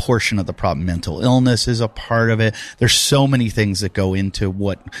a portion of the problem. Mental illness is a part of it. There's so many things that go into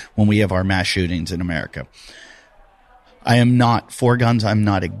when we have our mass shootings in America. I am not for guns. I'm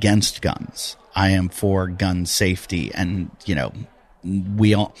not against guns. I am for gun safety. And, you know,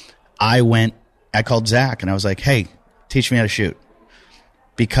 I called Zach and I was like, hey, teach me how to shoot.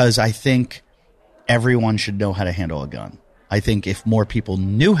 Because I think everyone should know how to handle a gun. I think if more people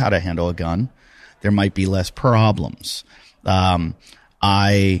knew how to handle a gun, there might be less problems. I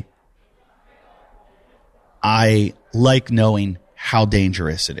like knowing how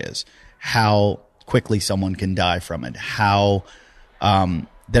dangerous it is, how quickly someone can die from it, how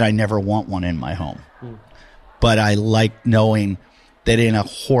that I never want one in my home. But I like knowing that in a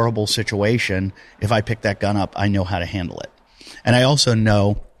horrible situation, if I pick that gun up, I know how to handle it. And I also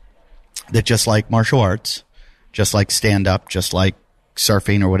know that just like martial arts, just like stand-up, just like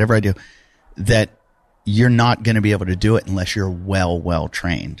surfing or whatever I do, that you're not going to be able to do it unless you're well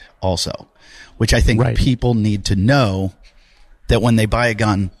trained also, which I think people need to know that when they buy a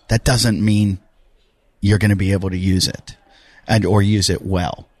gun, that doesn't mean you're going to be able to use it or use it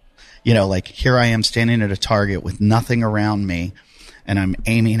well. You know, like here I am standing at a target with nothing around me and I'm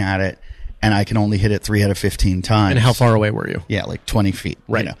aiming at it and I can only hit it 3 out of 15 times. And how far away were you? Yeah, like 20 feet.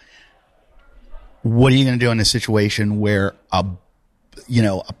 Right. You know. What are you going to do in a situation where a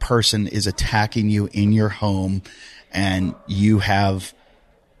person is attacking you in your home and you have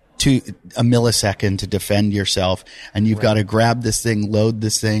a millisecond to defend yourself and you've got to grab this thing, load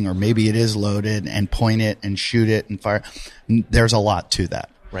this thing, or maybe it is loaded and point it and shoot it and fire. There's a lot to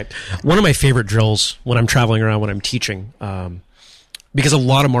that. Right. One of my favorite drills when I'm traveling around, when I'm teaching, because a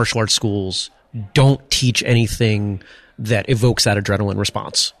lot of martial arts schools don't teach anything that evokes that adrenaline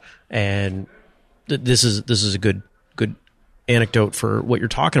response. And this is a good anecdote for what you're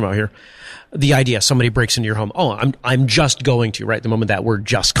talking about here. The idea somebody breaks into your home. Oh, I'm just going to, right? The moment that word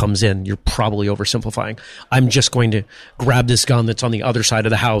just comes in, you're probably oversimplifying. I'm just going to grab this gun that's on the other side of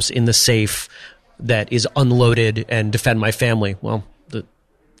the house in the safe that is unloaded and defend my family. Well,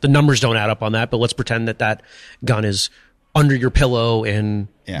 the numbers don't add up on that, but let's pretend that gun is under your pillow and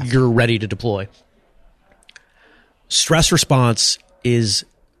you're ready to deploy. Stress response is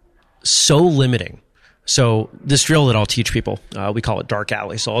so limiting. So this drill that I'll teach people, we call it dark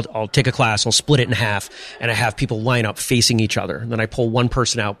alley. So I'll take a class, I'll split it in half, and I have people line up facing each other. And then I pull one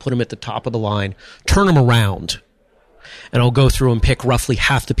person out, put them at the top of the line, turn them around, and I'll go through and pick roughly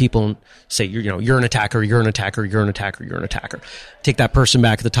half the people and say, you're an attacker, you're an attacker, you're an attacker, you're an attacker. Take that person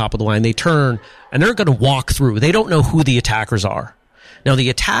back at the top of the line. They turn, and they're going to walk through. They don't know who the attackers are. Now, the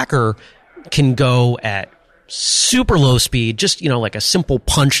attacker can go at super low speed, just, like a simple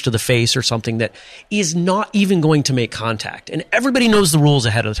punch to the face or something that is not even going to make contact. And everybody knows the rules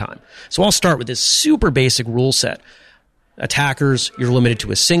ahead of the time. So I'll start with this super basic rule set. Attackers, you're limited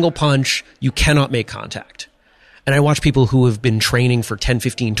to a single punch. You cannot make contact. And I watch people who have been training for 10,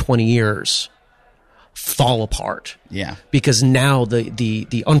 15, 20 years fall apart. Yeah. Because now the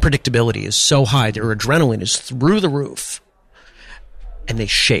unpredictability is so high, their adrenaline is through the roof. And they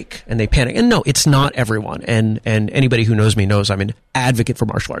shake and they panic. And no, it's not everyone. And anybody who knows me knows I'm an advocate for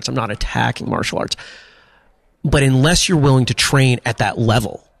martial arts. I'm not attacking martial arts. But unless you're willing to train at that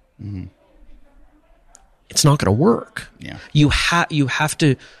level, it's not going to work. Yeah. You have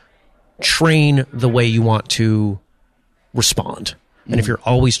to train the way you want to respond. And if you're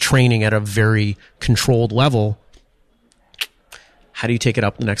always training at a very controlled level, how do you take it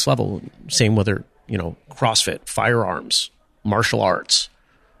up the next level? Same whether, CrossFit, firearms, martial arts.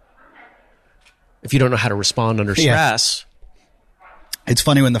 If you don't know how to respond under stress. It's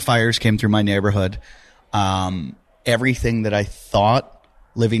funny, when the fires came through my neighborhood, everything that I thought,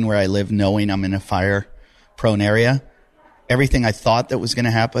 living where I live, knowing I'm in a fire prone area, everything I thought that was going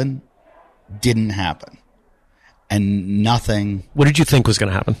to happen didn't happen. and nothing. What did you think was going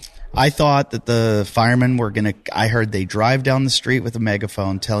to happen? I thought that the firemen were going to, I heard they drive down the street with a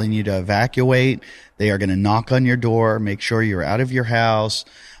megaphone telling you to evacuate. They are going to knock on your door, make sure you're out of your house.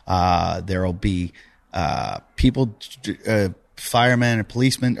 There will be people, firemen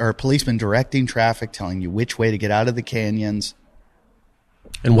or policemen directing traffic, telling you which way to get out of the canyons.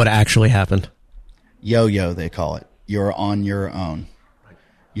 And what actually happened? Yo-yo, they call it. You're on your own.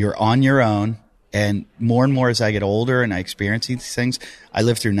 You're on your own. And more as I get older and I experience these things, I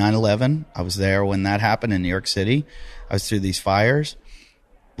lived through 9/11. I was there when that happened in New York City. I was through these fires.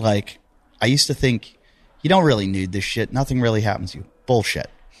 Like, I used to think, you don't really need this shit. Nothing really happens to you. Bullshit.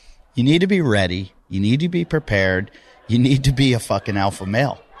 You need to be ready. You need to be prepared. You need to be a fucking alpha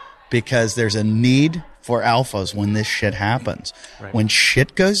male, because there's a need for alphas when this shit happens. Right. When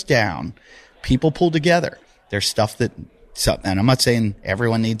shit goes down, people pull together. There's stuff that... and I'm not saying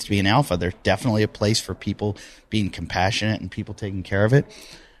everyone needs to be an alpha. There's definitely a place for people being compassionate and people taking care of it.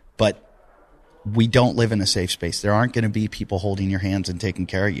 But we don't live in a safe space. There aren't going to be people holding your hands and taking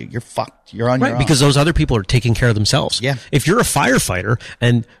care of you. You're fucked. You're on your own. Right, because those other people are taking care of themselves. Yeah. If you're a firefighter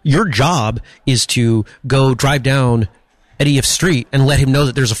and your job is to go drive down Eddie F. Street and let him know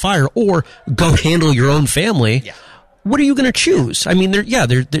that there's a fire, or go handle your own family, yeah. What are you going to choose? I mean, the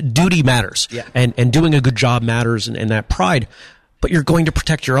duty matters, yeah. and doing a good job matters, and that pride, but you're going to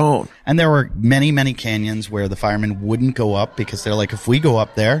protect your own. And there were many, many canyons where the firemen wouldn't go up because they're like, if we go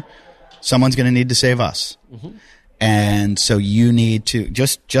up there, someone's going to need to save us. Mm-hmm. And so you need to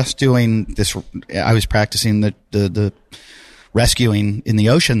just doing this. I was practicing the rescuing in the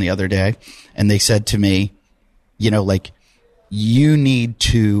ocean the other day, and they said to me, like, you need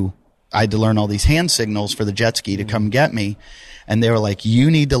to, I had to learn all these hand signals for the jet ski to come get me. And they were like,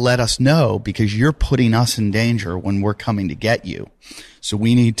 you need to let us know because you're putting us in danger when we're coming to get you. So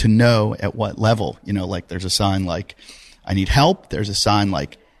we need to know at what level, like there's a sign like, I need help. There's a sign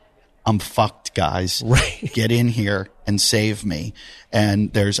like, I'm fucked, guys. Right. Get in here and save me.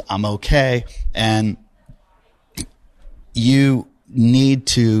 And there's, I'm okay. And you need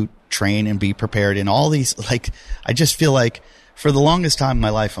to train and be prepared in all these, like, I just feel like, for the longest time in my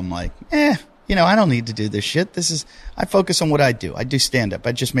life, I'm like, I don't need to do this shit. I focus on what I do. I do stand up.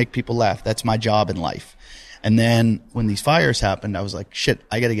 I just make people laugh. That's my job in life. And then when these fires happened, I was like, shit,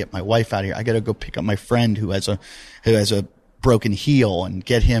 I got to get my wife out of here. I got to go pick up my friend who has a broken heel and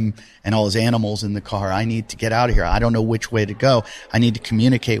get him and all his animals in the car. I need to get out of here. I don't know which way to go. I need to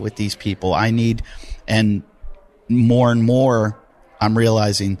communicate with these people. And more and more, I'm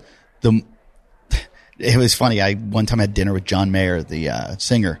realizing it was funny. I one time had dinner with John Mayer, the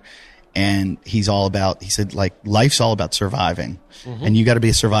singer, and he said, like, life's all about surviving, and you got to be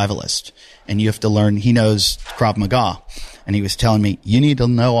a survivalist, and you have to learn. He knows Krav Maga, and he was telling me, you need to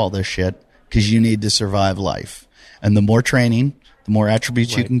know all this shit because you need to survive life. And the more training, the more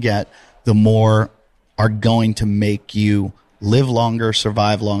attributes you can get, the more are going to make you live longer,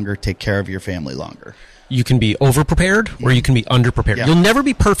 survive longer, take care of your family longer. You can be over-prepared or you can be under-prepared. Yeah. You'll never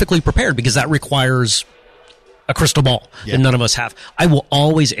be perfectly prepared because that requires a crystal ball that none of us have. I will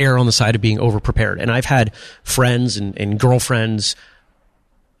always err on the side of being over-prepared. And I've had friends and girlfriends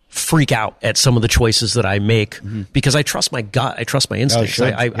freak out at some of the choices that I make because I trust my gut. I trust my instincts.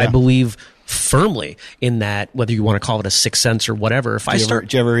 I believe firmly in that, whether you want to call it a sixth sense or whatever.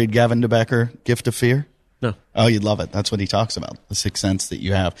 Did you ever read Gavin DeBecker, Gift of Fear? No. Oh, you'd love it. That's what he talks about, the sixth sense that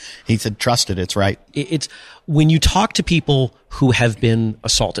you have. He said, trust it. It's right. It's when you talk to people who have been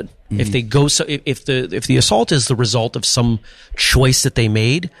assaulted, if they go, if the assault is the result of some choice that they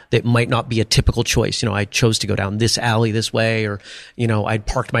made that might not be a typical choice. I chose to go down this alley this way, or, I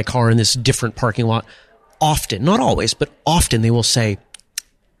parked my car in this different parking lot. Often, not always, but often they will say,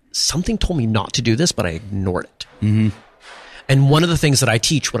 something told me not to do this, but I ignored it. Mm-hmm. And one of the things that I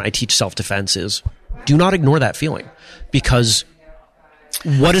teach when I teach self-defense is, do not ignore that feeling, because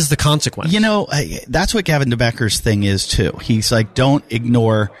what is the consequence? That's what Gavin DeBecker's thing is too. He's like, don't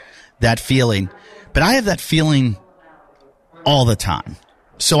ignore that feeling. But I have that feeling all the time.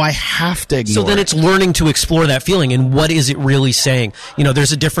 So I have to ignore it. So then it's learning to explore that feeling and what is it really saying?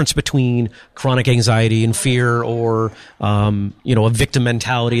 There's a difference between chronic anxiety and fear, or, a victim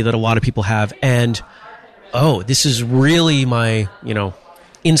mentality that a lot of people have, and, this is really my,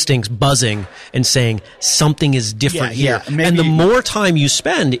 instincts buzzing and saying something is different here. And the more time you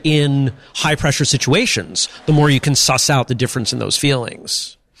spend in high pressure situations, the more you can suss out the difference in those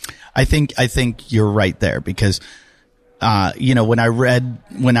feelings. I think you're right there, because when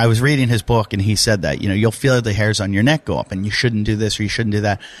I was reading his book and he said that, you'll feel the hairs on your neck go up and you shouldn't do this or you shouldn't do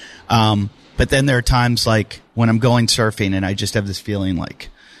that. But then there are times like when I'm going surfing and I just have this feeling like,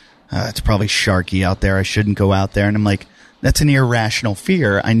 it's probably sharky out there. I shouldn't go out there. And I'm like, that's an irrational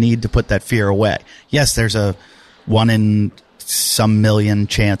fear. I need to put that fear away. Yes, there's a 1 in some million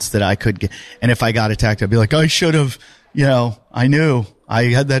chance that I could get. And if I got attacked, I'd be like, I should have, I knew I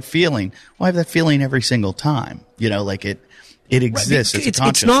had that feeling. Well, I have that feeling every single time, like it exists. Right. It's a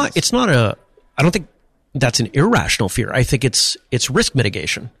consciousness. It's not I don't think that's an irrational fear. I think it's risk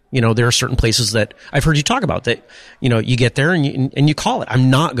mitigation. There are certain places that I've heard you talk about that, you get there and you call it, I'm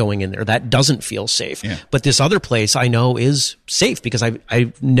not going in there. That doesn't feel safe. Yeah. But this other place I know is safe because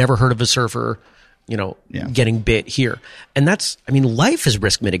I've never heard of a surfer, getting bit here. And life is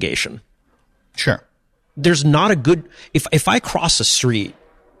risk mitigation. Sure. There's not a good, if I cross a street,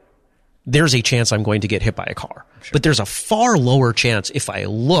 there's a chance I'm going to get hit by a car. Sure. But there's a far lower chance if I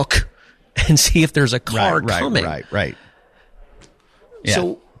look and see if there's a car coming. Right. Yeah.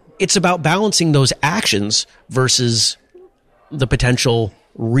 So it's about balancing those actions versus the potential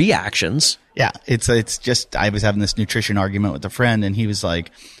reactions. Yeah. It's just, I was having this nutrition argument with a friend and he was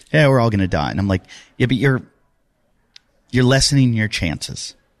like, yeah, we're all going to die. And I'm like, yeah, but you're lessening your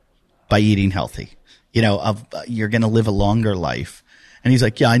chances by eating healthy. You're going to live a longer life. And he's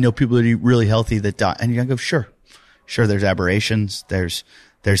like, yeah, I know people that eat really healthy that die. And you go, sure, there's aberrations. There's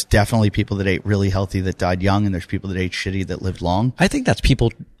definitely people that ate really healthy that died young, and there's people that ate shitty that lived long. I think that's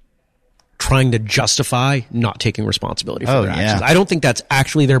people trying to justify not taking responsibility for their actions. I don't think that's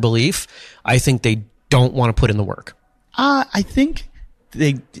actually their belief. I think they don't want to put in the work. I think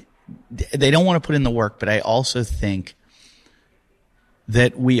they don't want to put in the work, but I also think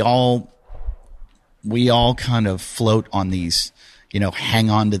that we all kind of float on these, hang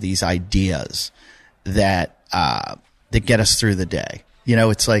on to these ideas that get us through the day.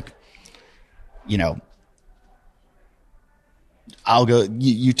 It's like, I'll go,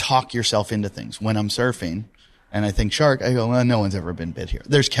 you talk yourself into things. When I'm surfing and I think shark, I go, well, no one's ever been bit here.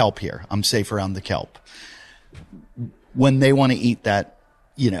 There's kelp here. I'm safe around the kelp. When they want to eat that,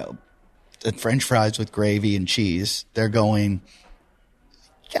 the French fries with gravy and cheese, they're going,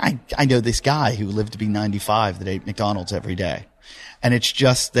 I know this guy who lived to be 95 that ate McDonald's every day. And it's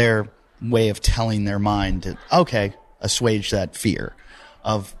just their way of telling their mind to, okay, assuage that fear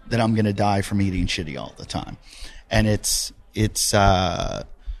of that I'm going to die from eating shitty all the time. And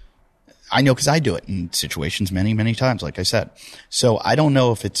I know because I do it in situations many, many times, like I said. So I don't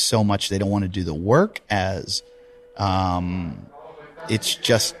know if it's so much they don't want to do the work as it's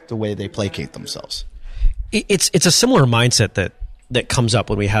just the way they placate themselves. It's a similar mindset that comes up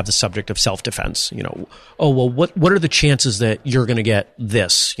when we have the subject of self-defense. What are the chances that you're going to get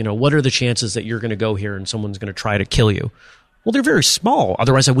this? What are the chances that you're going to go here and someone's going to try to kill you? Well, they're very small.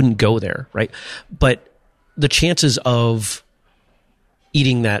 Otherwise, I wouldn't go there, right? But the chances of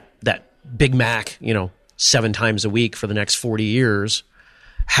eating that Big Mac, 7 times a week for the next 40 years,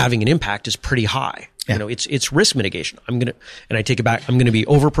 having an impact is pretty high. Yeah. It's risk mitigation. and I take it back. I'm going to be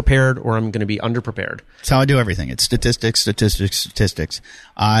over-prepared or I'm going to be under-prepared. That's how I do everything. It's statistics.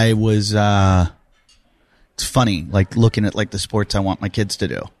 I was, it's funny, like looking at like the sports I want my kids to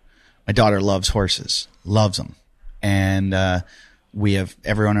do. My daughter loves horses, loves them. And,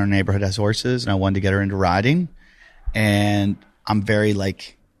 everyone in our neighborhood has horses, and I wanted to get her into riding. And I'm very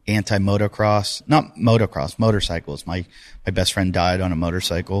like anti-motocross, not motocross, motorcycles. My best friend died on a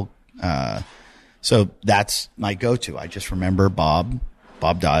motorcycle. So that's my go-to. I just remember Bob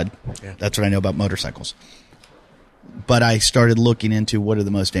died. Yeah. That's what I know about motorcycles. But I started looking into what are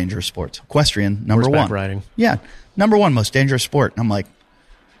the most dangerous sports. Equestrian, number Horseback one. Riding. Yeah. Number one most dangerous sport. And I'm like,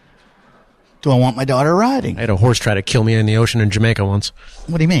 do I want my daughter riding? I had a horse try to kill me in the ocean in Jamaica once.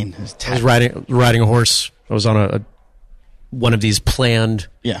 What do you mean? I was riding a horse. I was on one of these planned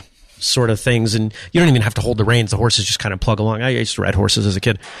sort of things, and you don't even have to hold the reins. The horses just kind of plug along. I used to ride horses as a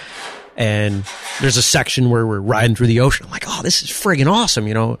kid. And there's a section where we're riding through the ocean. I'm like, oh, this is friggin' awesome,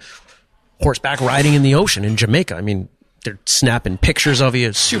 horseback riding in the ocean in Jamaica. I mean, they're snapping pictures of you.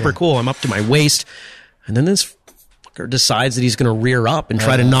 It's super cool. I'm up to my waist. And then this fucker decides that he's going to rear up and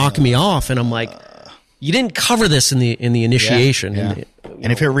try to knock me off. And I'm like, you didn't cover this in the initiation. Yeah.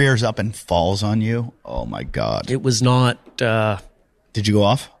 And if it rears up and falls on you, oh my God. It was not, did you go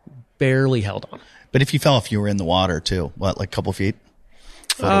off? Barely held on. But if you fell off, you were in the water too. What, like a couple feet?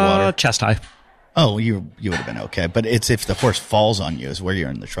 Foot of water? Chest high. Oh, you would have been okay. But it's if the horse falls on you is where you're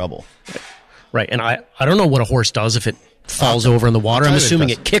in the trouble. Right. And I don't know what a horse does if it falls over in the water. I'm assuming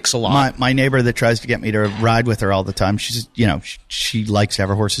it kicks a lot. My neighbor that tries to get me to ride with her all the time, she's, she likes to have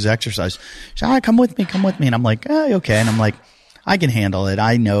her horses exercise. She's like, come with me. And I'm like, oh, okay. And I'm like, I can handle it.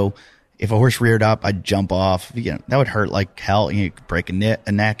 I know if a horse reared up, I'd jump off. That would hurt like hell. You could break a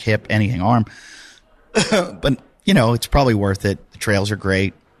neck, hip, anything, arm. But, it's probably worth it. The trails are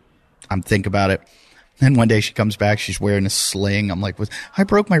great. I'm thinking about it. Then one day she comes back. She's wearing a sling. I'm like, I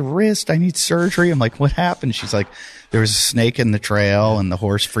broke my wrist. I need surgery. I'm like, what happened? She's like, there was a snake in the trail and the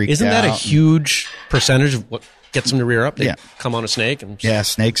horse freaked out. Isn't that a huge percentage of what gets them to rear up? They come on a snake. Yeah,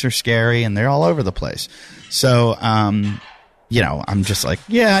 snakes are scary and they're all over the place. So, you know, I'm just like,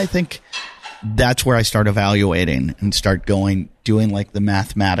 yeah, I think that's where I start evaluating and start doing like the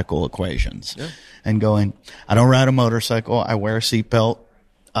mathematical equations and going, I don't ride a motorcycle. I wear a seatbelt.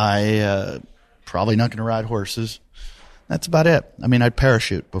 I probably not going to ride horses. That's about it. I mean, I'd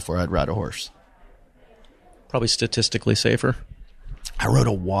parachute before I'd ride a horse. Probably statistically safer. I rode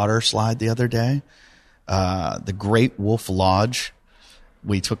a water slide the other day. The Great Wolf Lodge.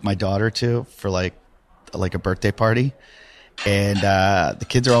 We took my daughter to for like a birthday party. And the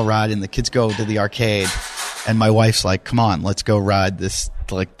kids are all riding. The kids go to the arcade. And my wife's like, come on, let's go ride this,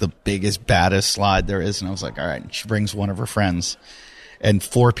 like the biggest, baddest slide there is. And I was like, all right. And she brings one of her friends. And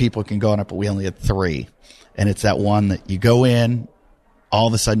 4 people can go on it, but we only had 3. And it's that one that you go in, all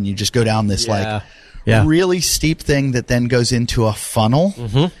of a sudden you just go down this really steep thing that then goes into a funnel.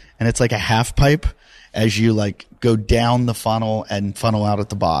 Mm-hmm. And it's like a half pipe as you like go down the funnel and funnel out at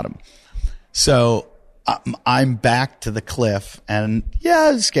the bottom. So I'm back to the cliff and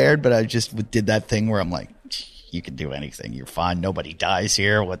I was scared, but I just did that thing where I'm like, you can do anything. You're fine. Nobody dies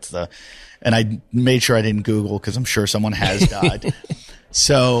here. And I made sure I didn't Google because I'm sure someone has died.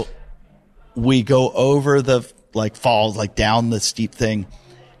 So we go over the falls, down the steep thing.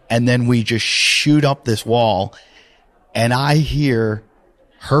 And then we just shoot up this wall and I hear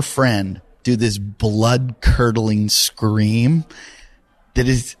her friend do this blood curdling scream that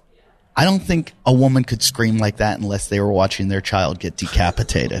is, I don't think a woman could scream like that unless they were watching their child get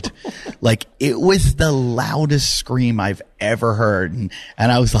decapitated. It was the loudest scream I've ever heard. And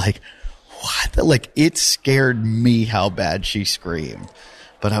I was like, what? It scared me how bad she screamed.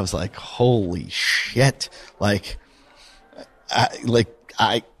 But I was like, holy shit.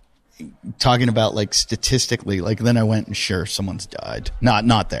 Talking about statistically, then I went and sure, someone's died.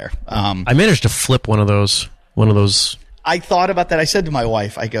 Not there. I managed to flip one of those. I thought about that. I said to my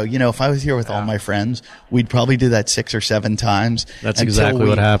wife, I go, if I was here with all my friends, we'd probably do that 6 or 7 times. That's exactly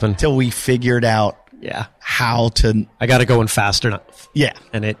what happened. Until we figured out how to. I got to go in faster. Yeah.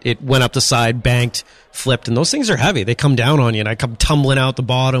 And it went up the side, banked, flipped, and those things are heavy. They come down on you, and I come tumbling out the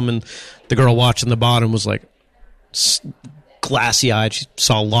bottom, and the girl watching the bottom was like glassy-eyed. She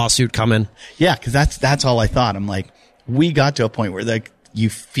saw a lawsuit coming. Yeah, because that's all I thought. I'm like, we got to a point where you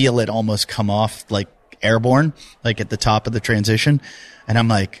feel it almost come off airborne, at the top of the transition. And I'm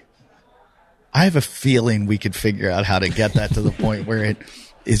like, I have a feeling we could figure out how to get that to the point where it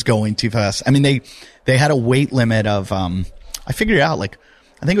is going too fast. I mean, they had a weight limit of, I figured it out,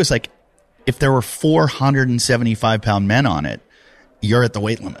 I think it was if there were 475-pound men on it, you're at the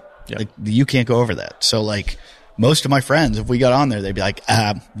weight limit. Yep. You can't go over that. So most of my friends, if we got on there, they'd be like,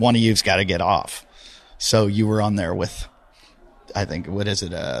 one of you's got to get off. So you were on there with, I think, what is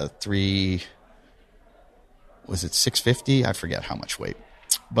it, was it 650? I forget how much weight.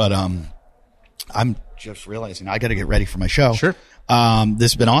 But I'm just realizing I got to get ready for my show. Sure.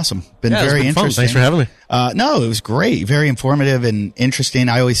 This has been awesome. Been very interesting. Fun. Thanks for having me. No, it was great. Very informative and interesting.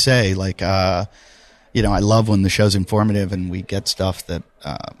 I always say, I love when the show's informative and we get stuff that,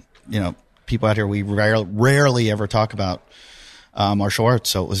 people out here, we rarely ever talk about martial arts.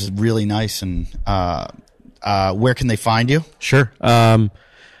 So it was really nice. And where can they find you? Sure.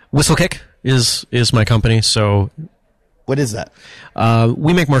 Whistlekick is my company. So what is that?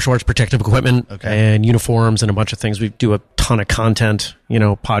 We make martial arts protective equipment and uniforms and a bunch of things. We do a ton of content,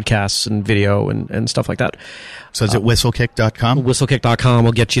 podcasts and video and stuff like that. So is it whistlekick.com? Whistlekick.com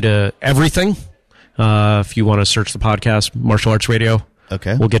will get you to everything. If you want to search the podcast, Martial Arts Radio,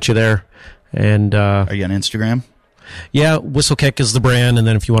 we'll get you there. And are you on Instagram? Yeah, Whistlekick is the brand. And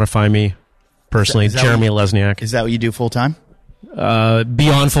then if you want to find me personally, Jeremy Lesniak. Is that what you do full time?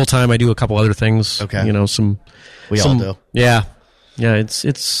 Beyond full time, I do a couple other things. Okay. All do. Yeah.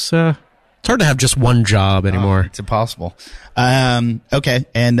 It's hard to have just one job anymore. It's impossible. Okay.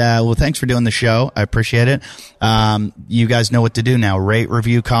 And, thanks for doing the show. I appreciate it. You guys know what to do now. Rate,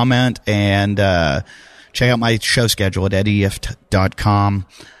 review, comment, and, check out my show schedule at eddieift.com.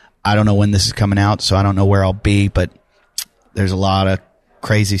 I don't know when this is coming out, so I don't know where I'll be, but there's a lot of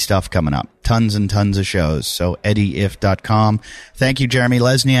crazy stuff coming up. Tons and tons of shows. So eddieift.com. Thank you, Jeremy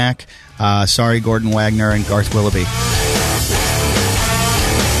Lesniak. Sorry, Gordon Wagner and Garth Willoughby.